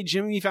 Finally,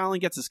 Jimmy Fallon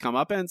gets his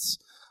comeuppance.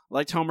 I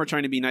liked Homer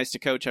trying to be nice to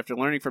Coach after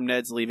learning from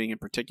Ned's leaving, in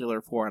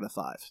particular, 4 out of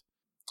 5.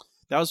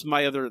 That was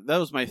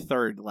my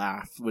third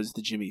laugh, was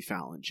the Jimmy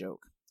Fallon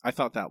joke. I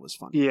thought that was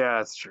funny. Yeah,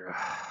 that's true.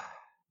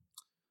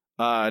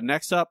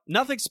 Next up,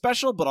 nothing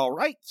special, but all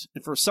right.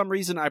 And for some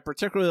reason, I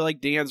particularly like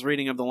Dan's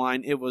reading of the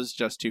line, "It was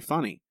just too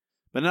funny."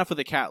 But enough with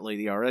the cat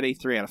lady already.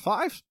 3 out of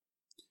 5.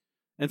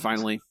 And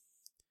finally,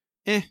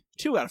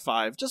 2 out of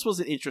 5. Just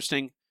wasn't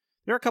interesting.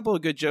 There are a couple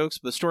of good jokes,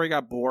 but the story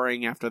got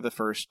boring after the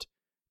first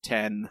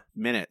 10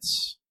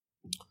 minutes.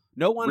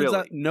 No 1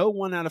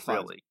 out of 5.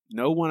 Really?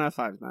 No 1 out of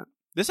 5, Matt.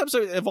 This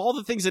episode, of all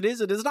the things it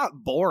is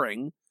not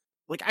boring.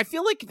 Like, I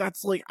feel like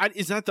that's like, I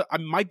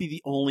might be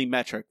the only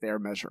metric they're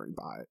measuring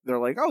by. They're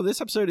like, oh,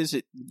 this episode, is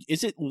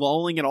it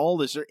lulling at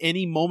all? Is there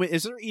any moment?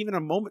 Is there even a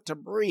moment to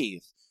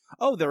breathe?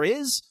 Oh, there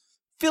is?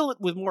 Fill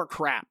it with more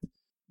crap.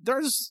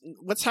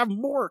 Let's have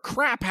more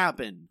crap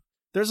happen.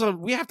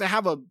 We have to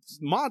have a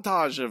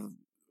montage of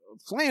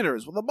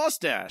Flanders with a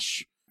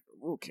mustache.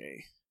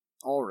 Okay.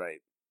 All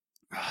right.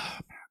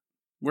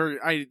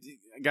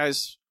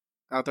 Guys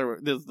out there,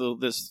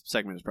 this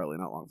segment is probably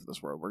not long for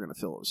this world. We're going to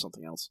fill it with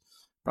something else.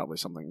 Probably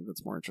something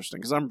that's more interesting,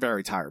 because I'm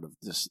very tired of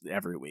this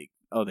every week.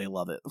 Oh, they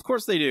love it. Of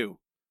course they do.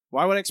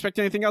 Why would I expect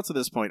anything else at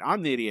this point?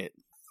 I'm the idiot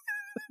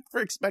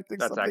for expecting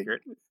something. That's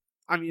accurate.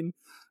 I mean,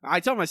 I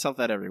tell myself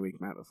that every week,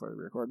 Matt, before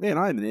we record. Man,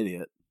 I'm an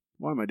idiot.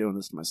 Why am I doing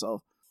this to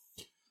myself?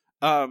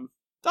 That'll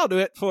do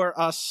it for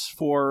us,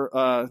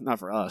 not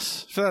for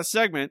us. For that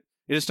segment,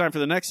 it is time for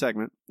the next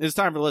segment. It is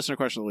time for the Listener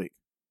Question of the Week.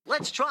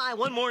 Let's try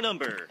one more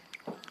number.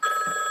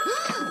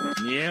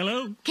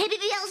 Yellow.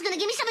 KBBL's gonna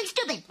give me something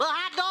stupid. A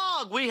hot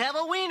dog. We have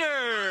a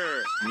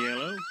wiener.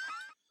 Yellow.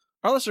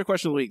 Our Listener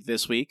Question of the Week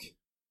this week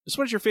is,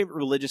 what is your favorite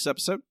religious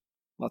episode?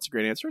 Lots of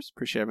great answers.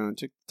 Appreciate everyone who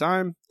took the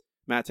time.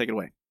 Matt, take it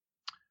away.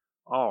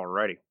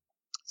 Alrighty.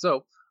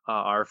 So,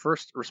 our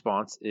first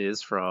response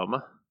is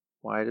from...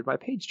 Why did my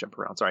page jump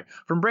around? Sorry.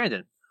 From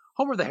Brandon.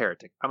 Homer the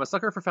Heretic. I'm a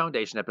sucker for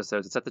foundation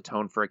episodes that set the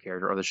tone for a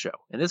character or the show.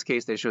 In this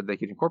case, they showed they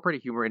could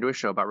incorporate humor into a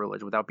show about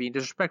religion without being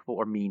disrespectful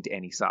or mean to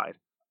any side.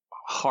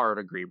 Hard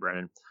agree,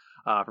 Brennan.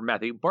 From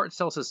Matthew, Bart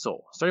sells his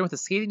soul. Starting with a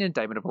scathing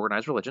indictment of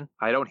organized religion,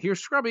 I don't hear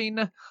scrubbing,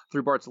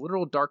 through Bart's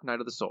literal dark night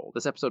of the soul.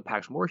 This episode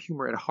packs more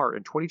humor and heart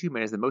in 22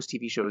 minutes than most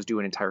TV shows do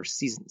in entire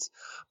seasons.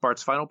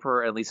 Bart's final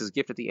prayer and Lisa's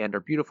gift at the end are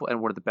beautiful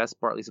and one of the best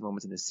Bart-Lisa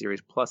moments in this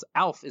series. Plus,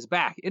 Alf is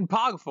back in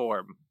Pog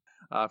form.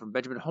 From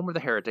Benjamin, Homer the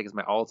Heretic is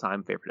my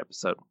all-time favorite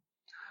episode.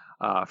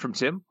 From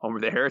Tim, Homer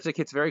the Heretic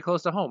hits very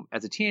close to home.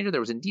 As a teenager, there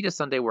was indeed a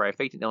Sunday where I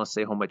faked an illness to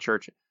stay home at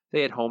church,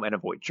 stay at home, and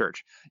avoid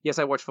church. Yes,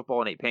 I watched football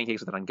and ate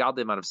pancakes with an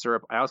ungodly amount of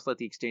syrup. I also liked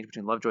the exchange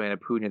between Lovejoy and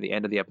Apu near the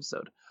end of the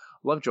episode.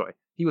 Lovejoy,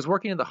 he was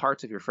working in the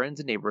hearts of your friends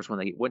and neighbors when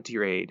they went to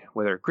your aid,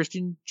 whether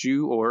Christian,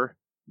 Jew, or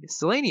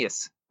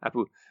miscellaneous.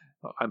 Apu,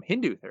 I'm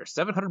Hindu. There are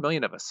 700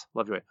 million of us.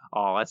 Lovejoy,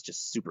 oh, that's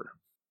just super.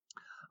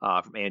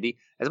 From Andy,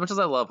 as much as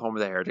I love Homer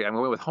the Heretic, I'm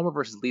going with Homer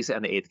versus Lisa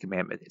and the Eighth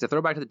Commandment. It's a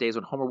throwback to the days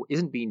when Homer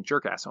isn't being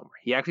jerk-ass Homer.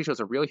 He actually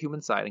shows a real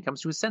human side and comes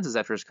to his senses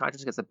after his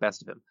conscience gets the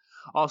best of him.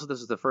 Also, this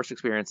is the first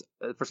appearance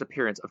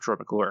of Troy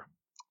McClure.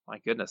 My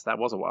goodness, that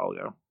was a while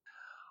ago.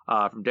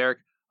 From Derek,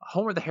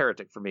 Homer the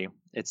Heretic for me.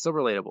 It's so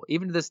relatable.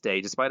 Even to this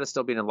day, despite us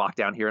still being in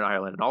lockdown here in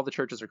Ireland and all the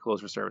churches are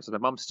closed for services, my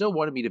mom still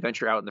wanted me to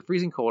venture out in the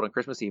freezing cold on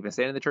Christmas Eve and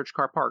stand in the church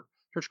car park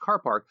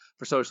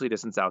for socially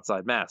distanced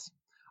outside mass.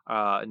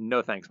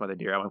 No thanks, mother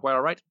dear. I'm quite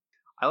all right.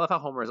 I love how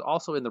Homer is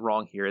also in the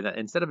wrong here, and that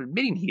instead of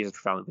admitting he is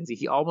profoundly lazy,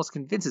 he almost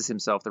convinces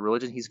himself the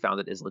religion he's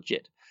founded is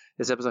legit.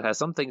 This episode has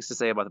some things to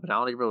say about the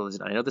banality of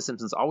religion. I know The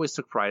Simpsons always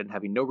took pride in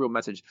having no real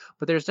message,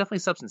 but there's definitely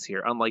substance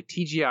here, unlike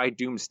TGI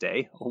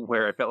Doomsday,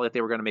 where I felt like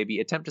they were going to maybe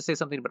attempt to say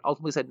something, but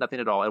ultimately said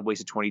nothing at all and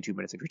wasted 22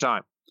 minutes of your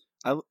time.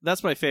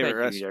 That's my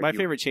favorite. My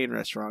favorite chain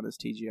restaurant is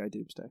TGI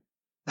Doomsday.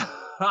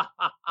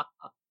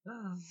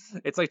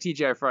 It's like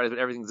TGI Fridays, but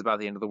everything's about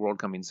the end of the world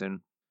coming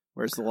soon.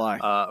 Where's the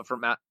lie?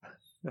 From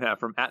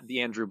at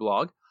the Andrew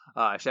blog.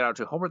 Shout out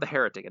to Homer the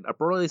Heretic, an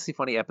uproariously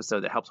funny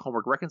episode that helps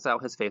Homer reconcile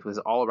his faith with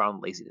his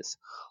all-around laziness.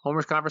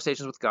 Homer's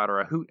conversations with God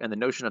are a hoot, and the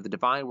notion of the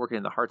divine working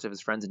in the hearts of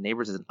his friends and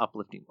neighbors is an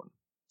uplifting one.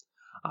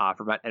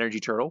 From at Energy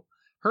Turtle.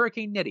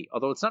 Hurricane Nettie,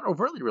 although it's not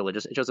overtly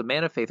religious, it shows a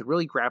man of faith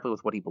really grappling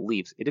with what he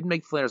believes. It didn't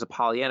make Flanders a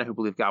Pollyanna who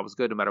believed God was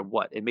good no matter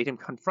what. It made him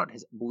confront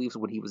his beliefs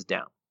when he was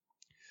down.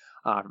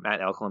 From at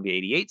L Columbia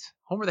 88,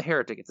 Homer the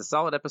Heretic. It's a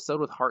solid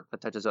episode with heart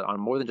that touches on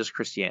more than just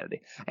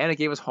Christianity, and it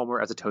gave us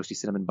Homer as a toasty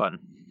cinnamon bun.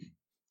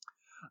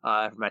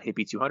 From at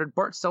Hippie 200,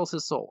 Bart sells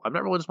his soul. I'm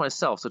not religious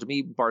myself, so to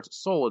me, Bart's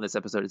soul in this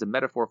episode is a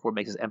metaphor for what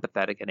makes us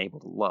empathetic and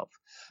able to love.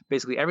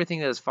 Basically, everything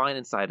that is fine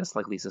inside us,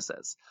 like Lisa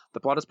says. The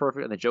plot is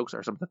perfect, and the jokes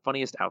are some of the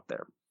funniest out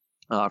there.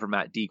 From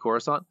Matt D.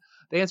 Coruscant,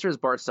 the answer is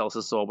Bart sells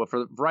his soul, but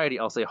for variety,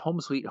 I'll say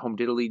home sweet, home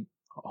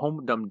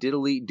dum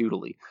diddly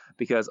doodly,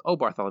 because, oh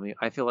Bartholomew,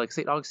 I feel like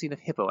St. Augustine of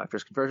Hippo after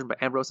his conversion by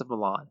Ambrose of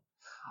Milan.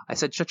 I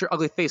said, shut your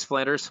ugly face,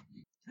 Flanders.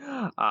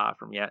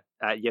 From yes,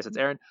 it's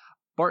Aaron.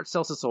 Bart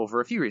sells his soul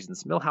for a few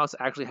reasons. Milhouse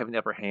actually having the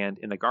upper hand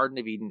in the Garden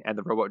of Eden and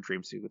the robot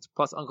dream sequence.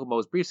 Plus, Uncle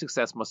Moe's brief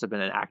success must have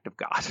been an act of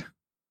God.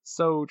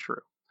 So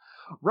true.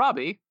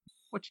 Robbie,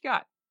 what you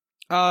got?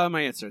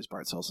 My answer is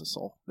Bart sells his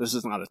soul. This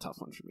is not a tough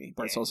one for me.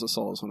 Bart sells his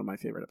soul is one of my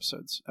favorite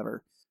episodes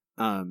ever.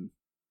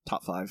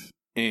 Top 5.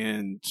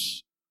 And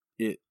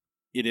it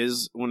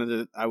is one of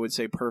the, I would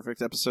say,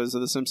 perfect episodes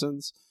of The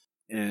Simpsons.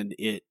 And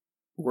it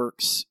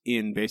works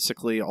in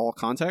basically all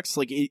contexts.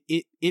 Like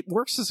it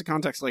works as a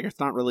context like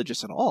it's not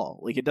religious at all.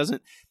 Like it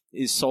doesn't,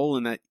 his soul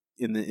in that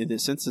in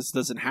this instance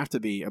doesn't have to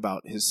be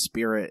about his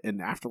spirit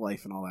and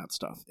afterlife and all that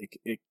stuff.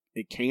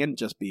 It can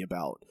just be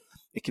about,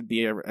 it could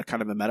be a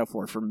kind of a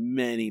metaphor for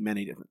many,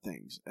 many different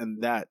things.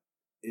 And that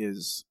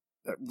is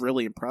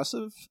really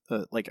impressive,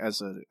 like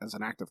as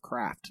an act of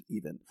craft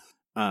even.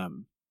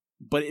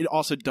 But it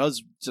also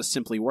does just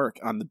simply work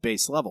on the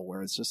base level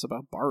where it's just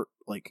about Bart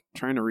like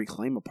trying to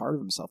reclaim a part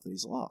of himself that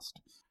he's lost.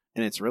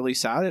 And it's really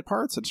sad at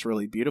parts. It's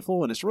really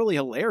beautiful and it's really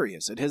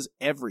hilarious. It has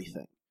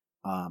everything.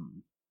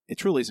 It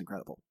truly is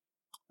incredible.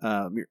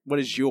 What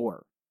is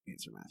your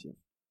answer, Matthew?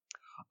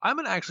 I'm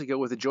going to actually go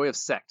with The Joy of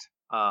Sect.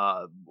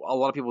 A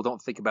lot of people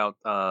don't think about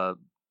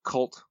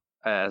cult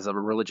as a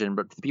religion,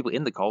 but for the people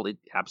in the cult, it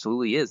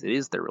absolutely is. It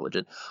is their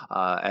religion.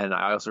 And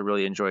I also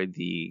really enjoyed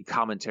the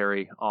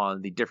commentary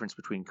on the difference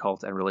between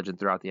cult and religion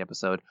throughout the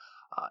episode.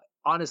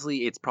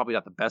 Honestly, it's probably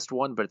not the best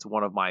one, but it's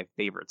one of my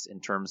favorites in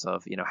terms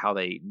of, how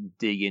they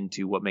dig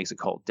into what makes a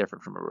cult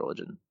different from a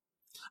religion.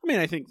 I mean,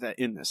 I think that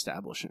in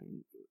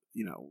establishing,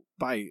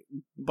 by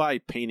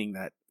painting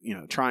that,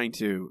 trying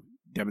to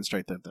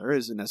demonstrate that there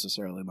isn't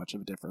necessarily much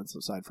of a difference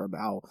aside from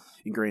how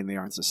ingrained they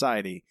are in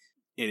society,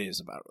 it is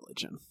about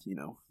religion,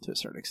 to a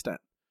certain extent.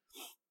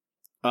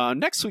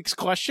 Next week's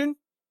question,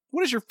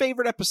 what is your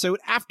favorite episode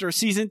after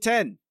season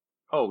 10?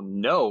 Oh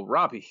no,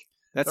 Robbie.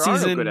 There are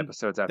no good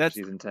episodes after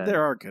season 10.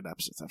 There are good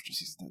episodes after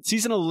season 10.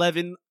 Season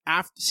 11,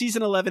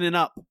 season 11 and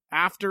up,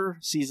 after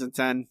season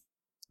 10.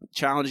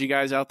 Challenge you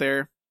guys out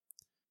there.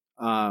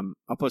 I'll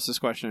post this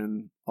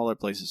question all our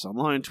places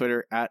online,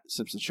 Twitter at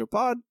Simpsons Show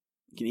Pod.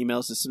 You can email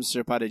us at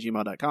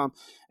simpsonshowpod@gmail.com.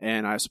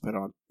 And I also put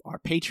on our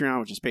Patreon,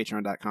 which is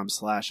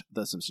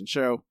patreon.com/The Simpsons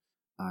Show.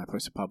 I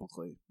post it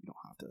publicly. You don't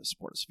have to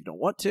support us if you don't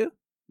want to,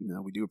 even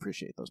though we do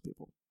appreciate those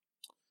people.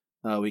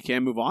 We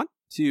can move on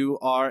to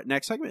our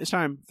next segment. It's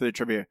time for the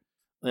trivia.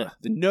 The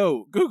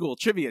No Google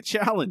Trivia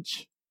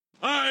Challenge.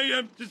 I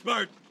am too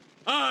smart.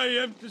 I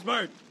am too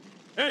smart.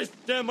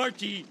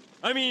 S-M-R-T.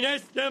 I mean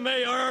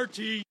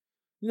S-M-A-R-R-T.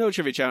 No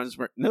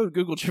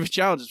Google Trivia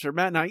Challenges for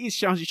Matt and I each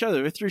challenge each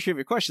other with 3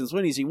 trivia questions,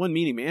 one easy, one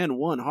medium, and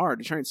one hard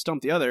to try and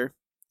stump the other.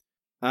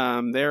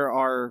 There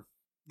are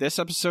this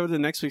episode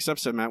and next week's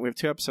episode, Matt. We have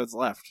 2 episodes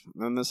left.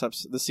 And then this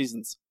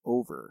season's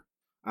over.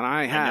 And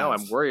I know,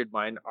 I'm worried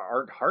mine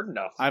aren't hard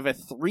enough. I have a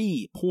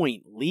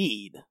 3-point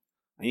lead.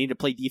 I need to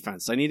play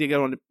defense. I need to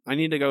go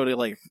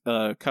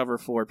to cover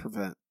for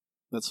prevent.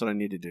 That's what I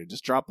need to do.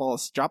 Just drop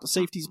the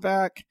safeties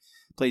back,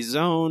 play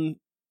zone,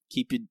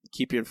 keep you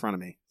in front of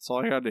me. That's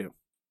all I gotta do.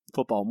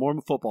 More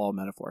football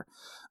metaphor.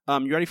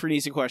 You ready for an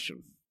easy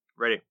question?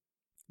 Ready.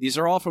 These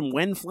are all from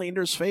When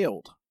Flanders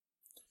Failed.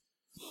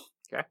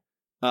 Okay.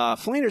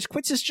 Flanders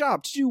quits his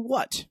job to do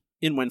what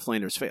in When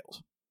Flanders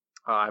Failed?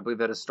 I believe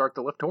that is start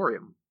the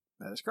Liftorium.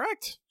 That is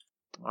correct.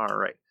 All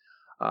right.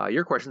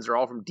 Your questions are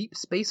all from Deep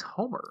Space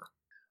Homer.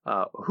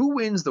 Who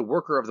wins the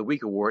Worker of the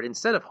Week award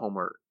instead of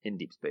Homer in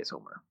Deep Space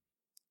Homer?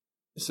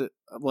 Is it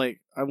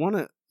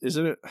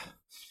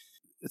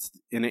it's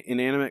an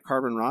inanimate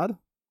carbon rod?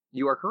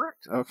 You are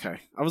correct.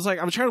 Okay. I'm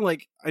trying to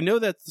I know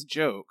that's a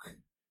joke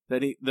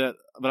But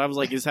I was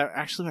like, is that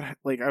actually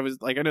what I was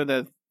like? I know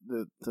that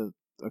the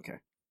okay,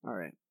 all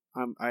right.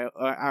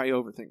 I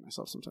overthink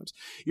myself sometimes.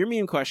 Your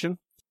meme question: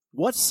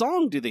 what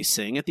song do they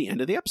sing at the end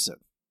of the episode?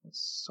 What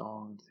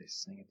song do they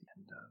sing at the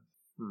end of?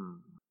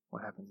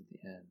 What happens at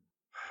the end?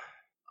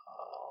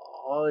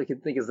 All I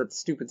can think is that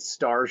stupid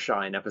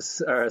Starshine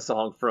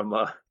song from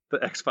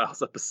the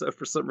X-Files episode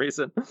for some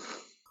reason.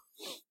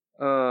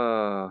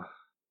 I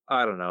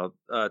don't know.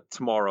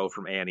 Tomorrow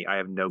from Annie. I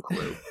have no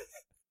clue.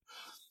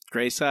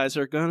 Gray skies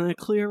are gonna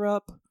clear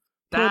up.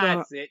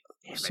 That's it.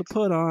 So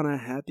put on a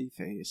happy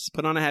face.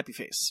 Put on a happy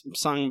face.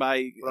 Sung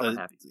by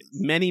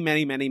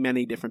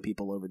many different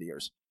people over the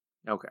years.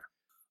 Okay.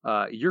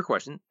 Your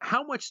question: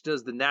 how much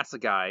does one of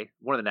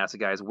the NASA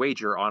guys,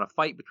 wager on a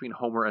fight between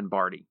Homer and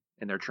Barty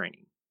in their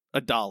training?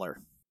 $1.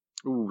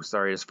 Ooh,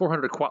 sorry. It's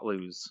 400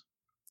 quatlus.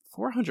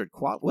 400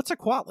 What's a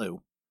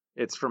quatlu?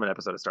 It's from an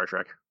episode of Star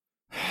Trek.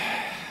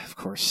 Of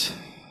course,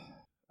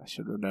 I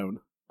should have known.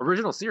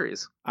 Original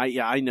series.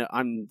 I know.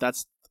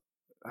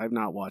 I've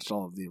not watched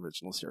all of the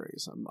original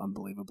series.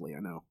 Unbelievably, I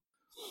know.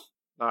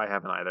 I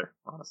haven't either,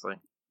 honestly.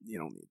 You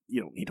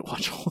don't need to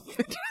watch all of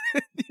it.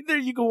 Either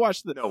you can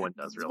watch no one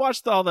does really.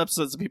 Watch all the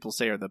episodes that people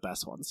say are the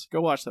best ones.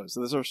 Go watch those.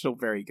 Those are still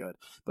very good.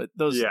 But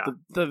those,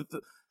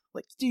 the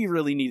like, do you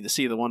really need to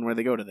see the one where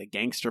they go to the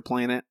gangster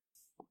planet?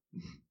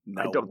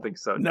 No, I don't think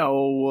so.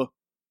 No.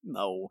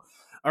 All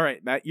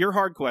right, Matt, your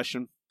hard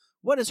question.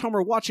 What is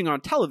Homer watching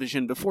on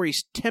television before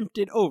he's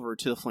tempted over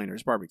to the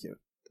Flanders barbecue?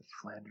 The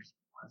Flanders,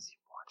 what is he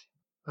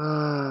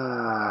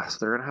watching? So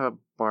they're going to have a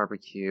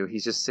barbecue.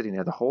 He's just sitting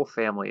there. The whole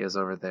family is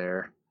over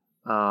there.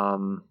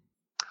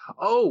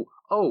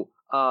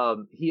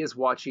 He is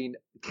watching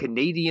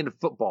Canadian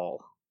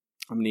football.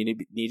 I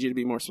need you to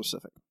be more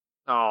specific.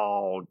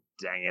 Oh,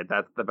 dang it.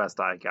 That's the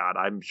best I got.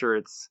 I'm sure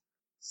it's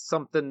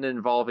something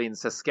involving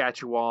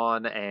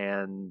Saskatchewan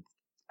and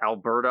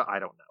Alberta. I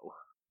don't know.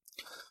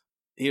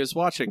 He was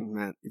watching,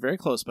 Matt. You're very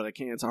close, but I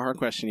can't. It's a hard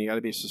question. You got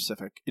to be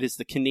specific. It is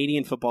the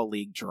Canadian Football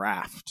League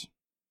draft.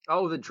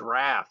 Oh, the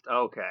draft.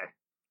 Okay.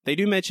 They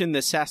do mention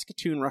the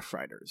Saskatoon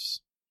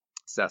Roughriders.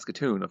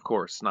 Saskatoon, of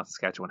course, not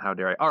Saskatchewan. How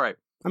dare I? All right.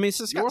 I mean,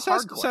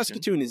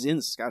 Saskatoon is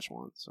in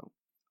Saskatchewan, so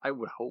I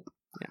would hope.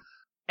 Yeah.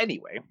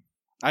 Anyway,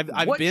 I've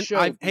been.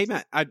 Hey,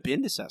 Matt, I've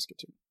been to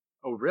Saskatoon.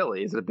 Oh,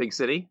 really? Is it a big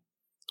city?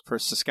 For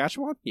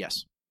Saskatchewan,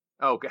 yes.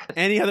 Okay.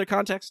 Any other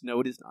context?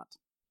 No, it is not.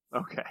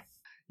 Okay.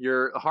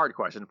 Your hard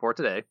question for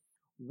today: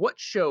 what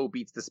show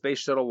beats the space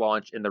shuttle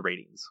launch in the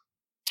ratings?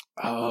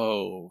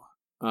 Oh,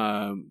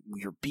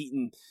 you're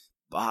beaten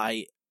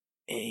by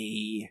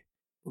a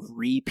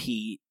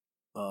repeat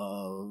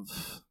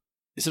of.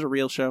 Is it a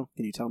real show?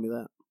 Can you tell me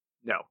that?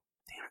 No.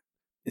 Damn it!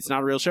 It's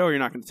not a real show, or you're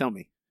not going to tell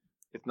me.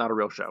 It's not a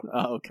real show.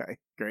 Oh, okay,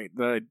 great.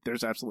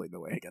 There's absolutely no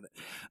way I get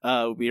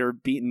it. We are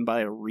beaten by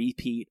a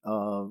repeat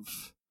of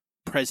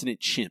President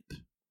Chimp.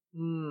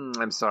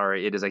 I'm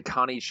sorry. It is a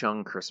Connie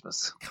Chung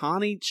Christmas.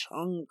 Connie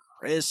Chung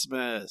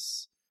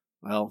Christmas.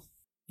 Well,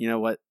 you know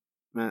what,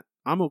 Matt?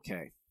 I'm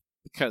okay.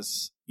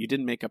 Because you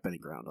didn't make up any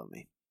ground on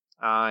me.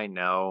 I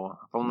know.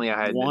 If only I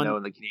had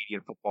known the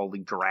Canadian Football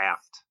League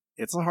draft.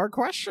 It's a hard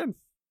question.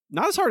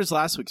 Not as hard as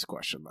last week's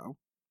question, though.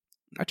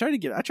 I tried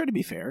to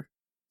be fair.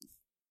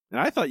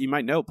 And I thought you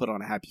might know, put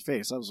on a happy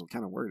face. I was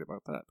kind of worried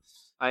about that.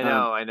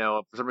 I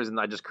know. For some reason,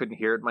 I just couldn't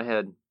hear it in my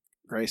head.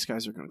 Gray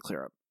skies are going to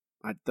clear up.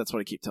 That's what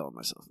I keep telling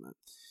myself, Matt.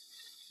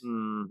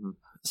 Mm-hmm.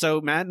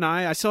 So, Matt and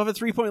I still have a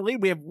 3-point lead.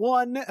 We have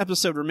one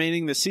episode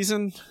remaining this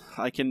season.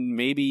 I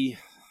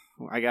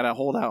got to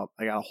hold out.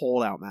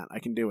 Matt. I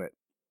can do it.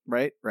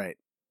 Right? Right.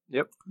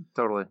 Yep.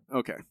 Totally.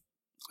 Okay.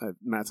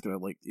 Matt's going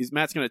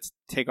to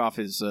take off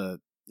his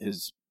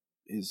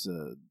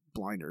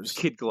blinders.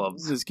 Kid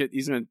gloves. He's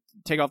going to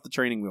take off the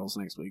training wheels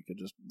next week and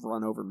just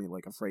run over me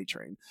like a freight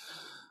train.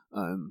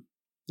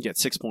 Get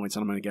 6 points,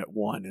 and I'm going to get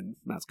 1, and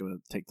Matt's going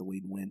to take the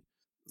lead and win.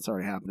 It's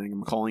already happening.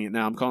 I'm calling it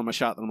now. I'm calling my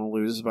shot that I'm going to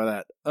lose by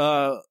that.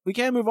 We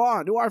can't move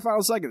on to our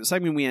final segment. The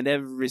segment we end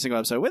every single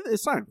episode with.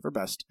 It's time for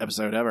Best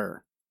Episode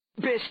Ever.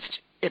 Best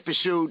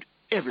Episode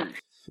Ever.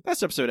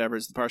 Best Episode Ever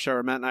is the part show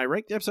where Matt and I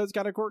rank the episodes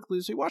categorically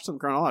as we watch them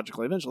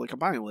chronologically, eventually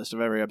compiling a list of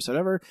every episode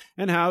ever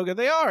and how good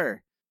they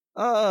are.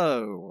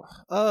 Oh,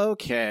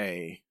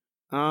 okay.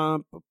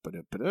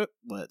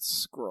 Let's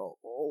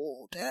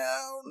scroll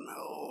down.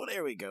 Oh,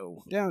 there we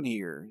go. Down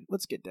here.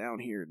 Let's get down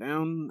here.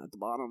 Down at the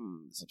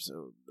bottom of this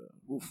episode.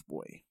 Oof,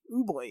 boy.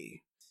 Ooh,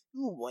 boy.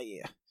 Ooh,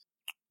 boy.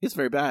 It's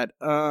very bad.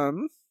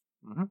 Scroll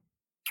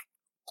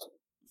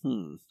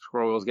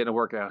wheel's getting a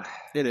workout.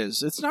 It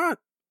is. It's not.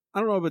 I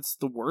don't know if it's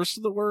the worst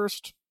of the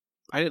worst.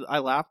 I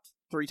laughed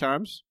 3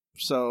 times.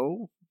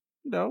 So,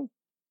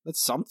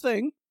 that's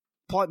something.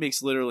 Plot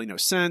makes literally no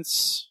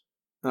sense.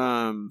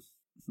 I'm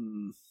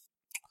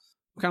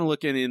kind of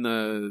looking in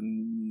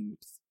the.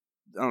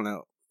 I don't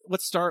know.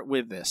 Let's start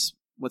with this.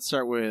 Let's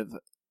start with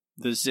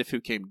the Ziff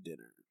Who Came to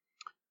Dinner.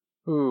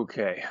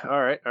 Okay. All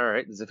right.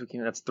 The Ziff Who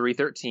Came. That's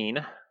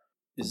 313.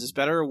 Is this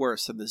better or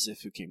worse than the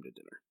Ziff Who Came to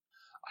Dinner?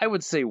 I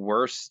would say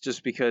worse,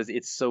 just because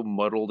it's so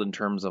muddled in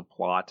terms of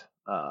plot.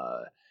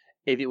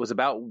 If it was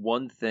about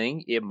one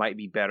thing, it might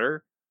be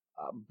better.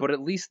 But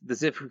at least the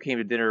Ziff Who Came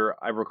to Dinner,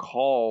 I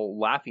recall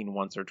laughing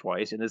once or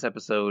twice. In this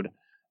episode,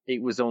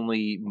 it was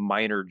only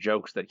minor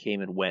jokes that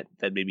came and went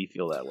that made me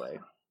feel that way.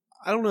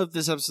 I don't know if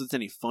this episode's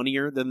any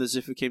funnier than the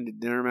Ziff Who Came to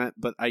Dinner, Matt,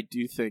 but I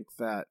do think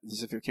that the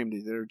Ziff Who Came to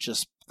Dinner,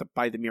 just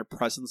by the mere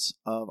presence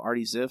of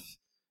Artie Ziff,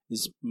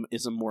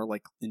 is a more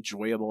like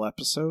enjoyable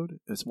episode.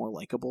 It's more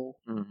likable.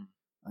 Mm-hmm.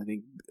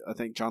 I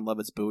think John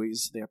Lovett's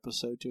buoys the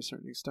episode to a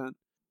certain extent.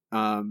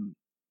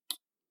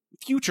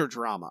 Future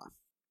Drama,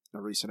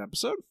 a recent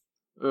episode.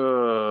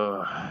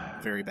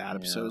 Very bad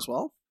episode as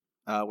well,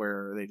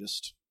 where they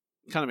just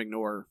kind of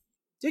ignore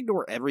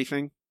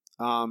everything.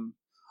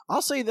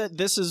 I'll say that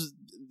this is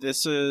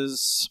this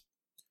is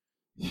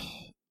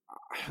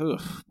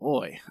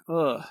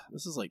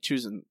like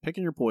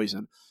picking your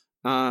poison.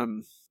 I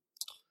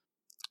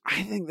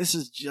think this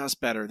is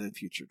just better than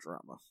Future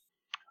Drama.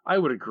 I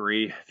would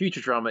agree.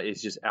 Future Drama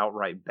is just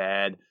outright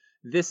bad.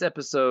 This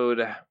episode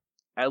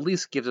at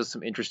least gives us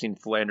some interesting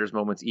Flanders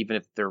moments, even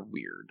if they're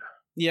weird.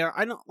 Yeah,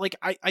 I don't like.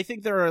 I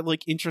think there are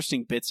like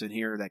interesting bits in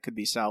here that could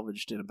be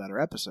salvaged in a better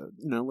episode.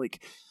 You know,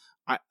 like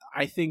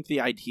I think the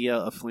idea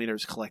of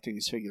Flanders collecting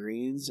his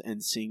figurines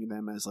and seeing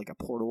them as like a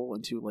portal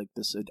into like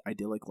this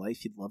idyllic life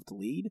he'd love to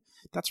lead,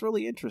 that's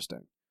really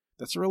interesting.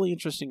 That's a really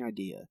interesting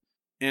idea,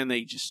 and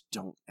they just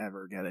don't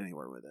ever get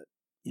anywhere with it.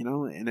 You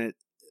know, and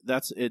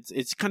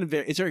it's kind of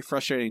very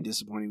frustrating and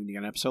disappointing when you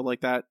get an episode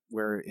like that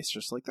where it's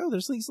just like, oh,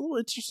 there's these little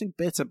interesting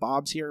bits and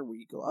bobs here where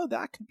you go, oh,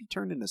 that could be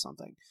turned into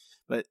something,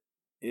 but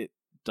it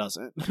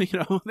doesn't. You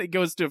know, it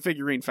goes to a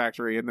figurine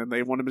factory and then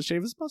they want him to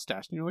shave his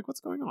mustache, and you're like, what's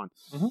going on?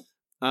 Mm-hmm.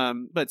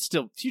 But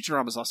still,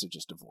 Futurama is also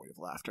just devoid of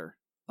laughter,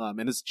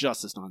 and it's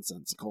just as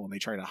nonsensical, and they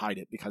try to hide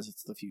it because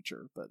it's the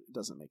future, but it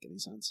doesn't make any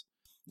sense.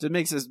 It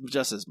makes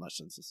just as much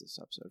sense as this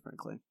episode,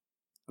 frankly.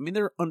 I mean,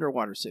 they're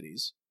underwater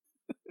cities.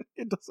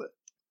 It doesn't.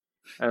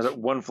 And there's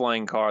one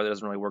flying car that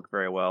doesn't really work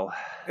very well.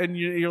 And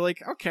you're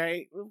like,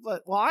 okay,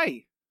 but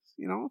why?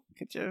 You know,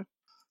 could you?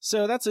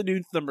 So that's a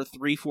new number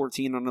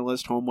 314 on the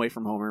list, Home Away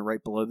from Homer,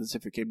 right below this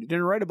If It Came to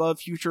Dinner, right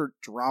above Future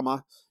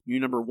Drama, new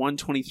number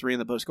 123 in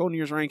the Post Golden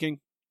Years ranking.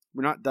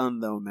 We're not done,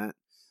 though, Matt.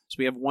 So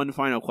we have one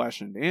final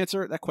question to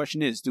answer. That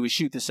question is, do we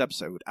shoot this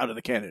episode out of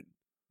the cannon?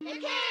 The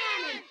cannon!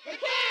 The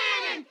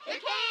cannon! The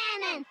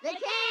cannon! The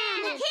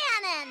cannon! The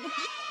cannon!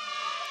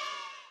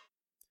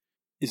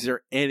 Is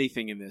there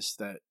anything in this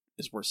that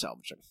is worth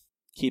salvaging?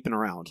 Keeping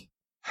around?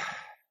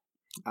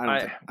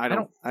 I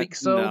don't think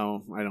so.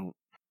 No, I don't.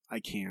 I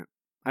can't.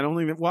 I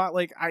don't even. What?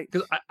 Like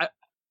because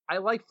I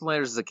like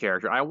Flanders as a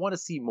character. I want to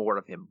see more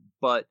of him,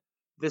 but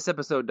this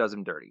episode does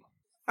him dirty.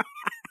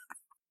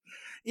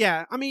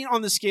 Yeah, I mean,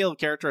 on the scale of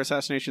character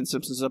assassination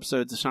Simpsons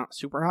episodes, it's not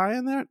super high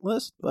on that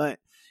list, but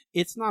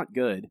it's not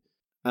good.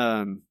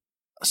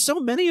 So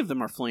many of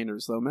them are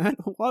Flanders, though, man.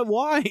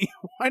 Why?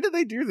 Why did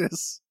they do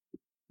this?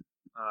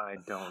 I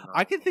don't know.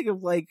 I can think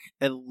of like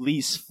at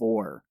least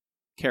 4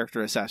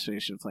 character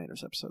assassination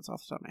Flanders episodes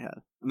off the top of my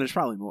head, and there's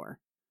probably more.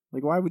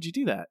 Like, why would you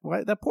do that?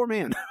 Why that poor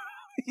man?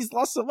 He's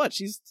lost so much.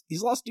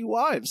 He's lost 2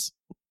 wives.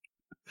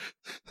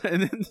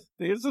 And then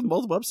there's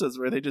multiple episodes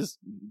where they just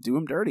do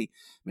him dirty,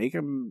 make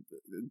him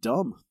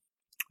dumb.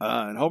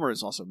 And Homer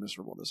is also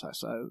miserable this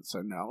episode.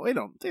 So no, they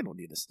don't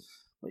need this.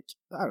 Like,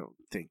 I don't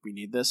think we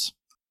need this.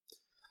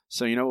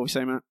 So you know what we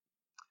say, Matt?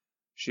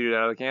 Shoot it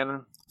out of the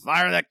cannon.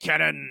 Fire the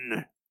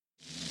cannon.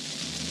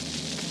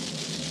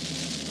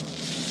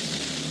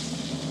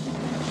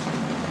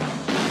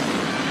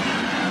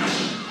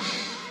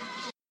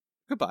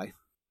 Goodbye,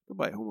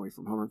 Home Away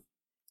from Homer.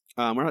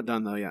 We're not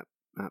done though yet,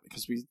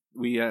 because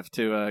we have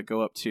to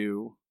go up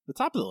to the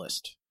top of the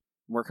list,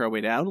 work our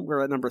way down.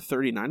 We're at number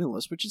 39 on the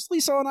list, which is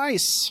Lisa on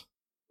Ice.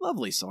 Love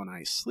Lisa on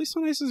Ice. Lisa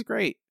on Ice is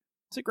great.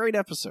 It's a great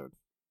episode.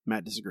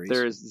 Matt disagrees.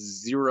 There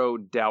is zero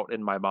doubt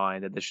in my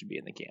mind that this should be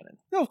in the canon.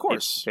 No, of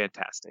course, it's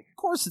fantastic. Of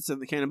course, it's in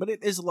the canon, but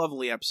it is a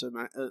lovely episode.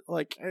 Matt.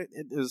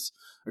 It is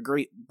a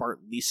great Bart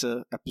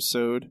Lisa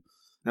episode.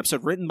 An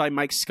episode written by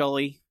Mike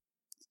Scully,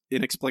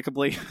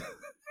 inexplicably.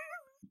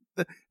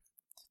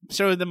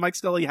 Showing that Mike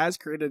Scully has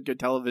created good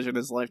television in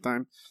his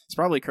lifetime. He's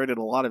probably created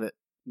a lot of it.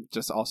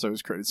 Just also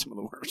has created some of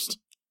the worst.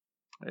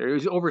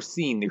 He's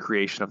overseen the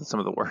creation of some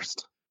of the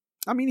worst.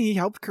 I mean, he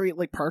helped create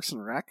like Parks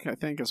and Rec, I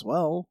think, as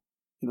well.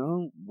 You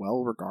know,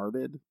 well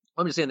regarded.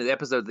 I'm just saying that the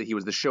episode that he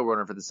was the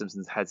showrunner for The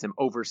Simpsons has him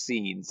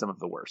overseeing some of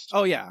the worst.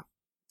 Oh yeah,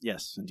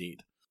 yes,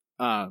 indeed.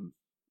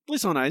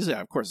 Lisa on Ice,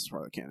 yeah, of course, it's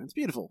part of the canon. It's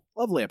beautiful,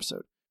 lovely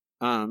episode.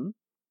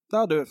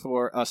 That'll do it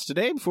for us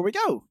today. Before we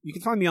go, you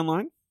can find me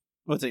online.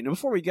 Let's see. No,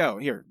 before we go,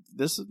 here,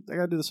 I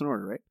gotta do this in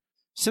order, right?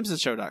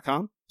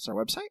 SimpsonsShow.com is our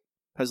website.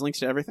 Has links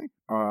to everything,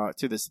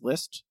 to this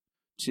list,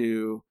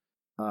 to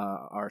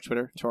our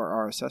Twitter, to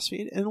our RSS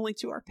feed, and a link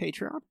to our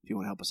Patreon. If you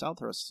want to help us out,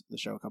 throw us the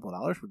show a couple of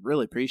dollars. We'd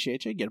really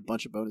appreciate you. Get a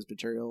bunch of bonus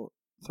material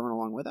thrown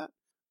along with that.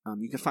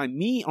 You can find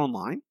me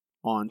online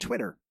on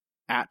Twitter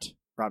at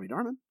Robbie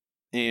Dorman,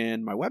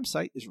 and my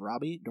website is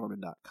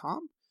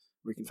robbiedorman.com,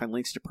 where you can find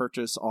links to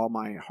purchase all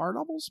my horror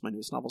novels. My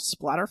newest novel,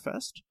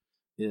 Splatterfest,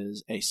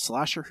 is a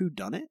slasher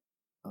whodunit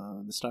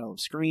in the style of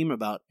Scream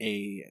about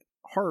a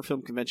horror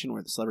film convention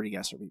where the celebrity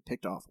guests are being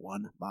picked off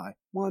one by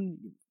one.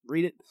 You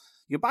read it.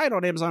 You can buy it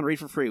on Amazon, read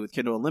for free with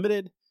Kindle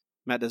Unlimited.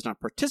 Matt does not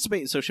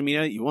participate in social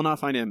media. You will not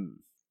find him.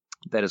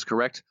 That is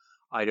correct.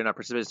 I do not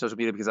participate in social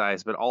media because I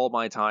spend all of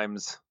my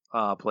times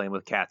playing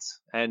with cats.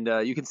 And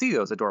you can see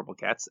those adorable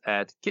cats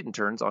at Kitten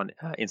Turns on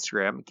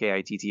Instagram,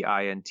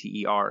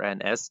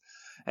 KITTINTERNS.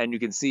 And you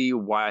can see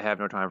why I have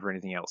no time for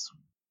anything else.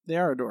 They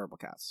are adorable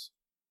cats.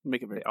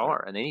 Make it very clear.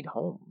 Are, and they need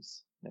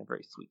homes. They're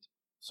very sweet.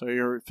 So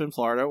you're in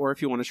Florida, or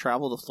if you want to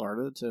travel to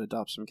Florida to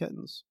adopt some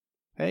kittens.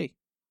 Hey,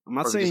 I'm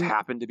not saying... just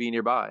happen to be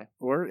nearby.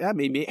 Or, yeah,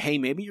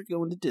 maybe you're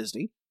going to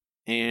Disney.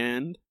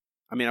 And,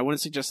 I mean, I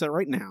wouldn't suggest that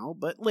right now,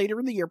 but later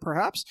in the year,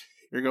 perhaps,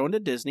 you're going to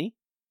Disney.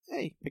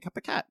 Hey, pick up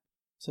a cat.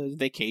 It's a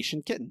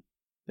vacation kitten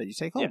that you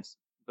take home. Yes,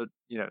 but,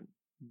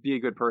 be a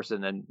good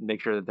person and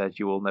make sure that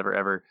you will never,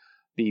 ever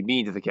be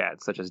mean to the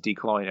cat, such as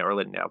declawing it or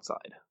letting it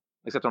outside.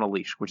 Except on a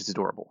leash, which is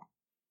adorable.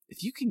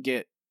 If you can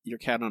get your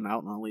cat out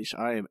on a leash,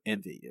 I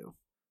envy you.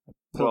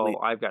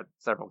 I've got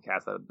several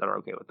cats that are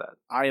okay with that.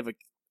 I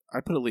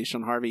put a leash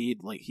on Harvey.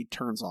 He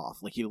turns off.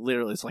 He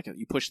literally, it's like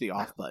you push the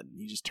off button.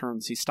 He just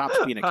turns. He stops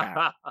being a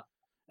cat.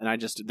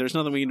 And there's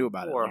nothing we can do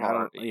about it. Poor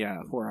Harvey.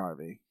 Poor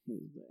Harvey.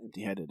 He's an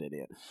empty-headed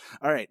idiot.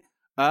 All right.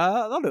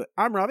 That'll do it.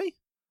 I'm Robbie.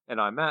 And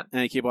I'm Matt.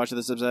 And keep watching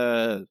this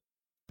episode.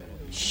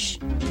 Shh.